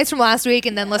Miley advice from last week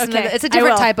and then listen to it. It's a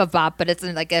different type of bop, but it's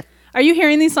like a... Are you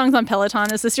hearing these songs on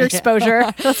Peloton? Is this your exposure?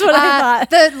 That's what I thought.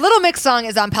 The Little Mix song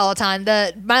is on Peloton.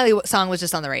 The Miley song was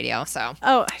just on the radio, so...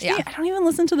 Oh, I don't even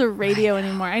listen to the radio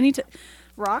anymore. I need to...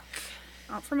 Rock...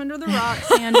 Out from under the rock,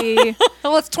 Sandy.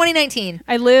 Well, it's 2019.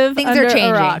 I live Things under are changing.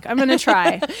 a rock. I'm going to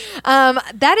try.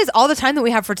 That is all the time that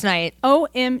we have for tonight.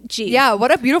 OMG. Yeah,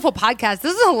 what a beautiful podcast.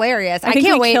 This is hilarious. I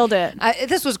can't wait. Killed it.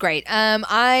 This was great.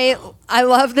 I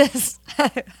love this.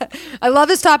 I love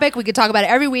this topic. We could talk about it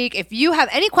every week. If you have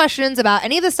any questions about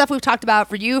any of the stuff we've talked about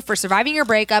for you for surviving your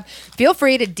breakup, feel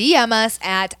free to DM us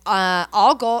at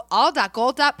all.gold.pod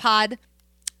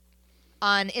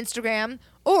on Instagram,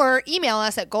 or email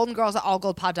us at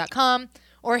goldengirls@allgoldpod.com,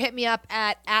 or hit me up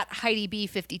at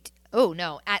HeidiB52. Oh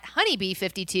no, at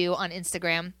honeybee52 on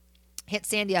Instagram. Hit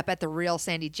Sandy up at the real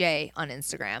Sandy J on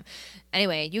Instagram.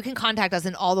 Anyway, you can contact us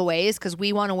in all the ways because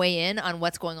we want to weigh in on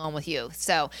what's going on with you.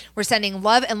 So we're sending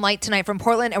love and light tonight from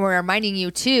Portland, and we're reminding you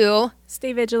to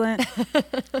stay vigilant.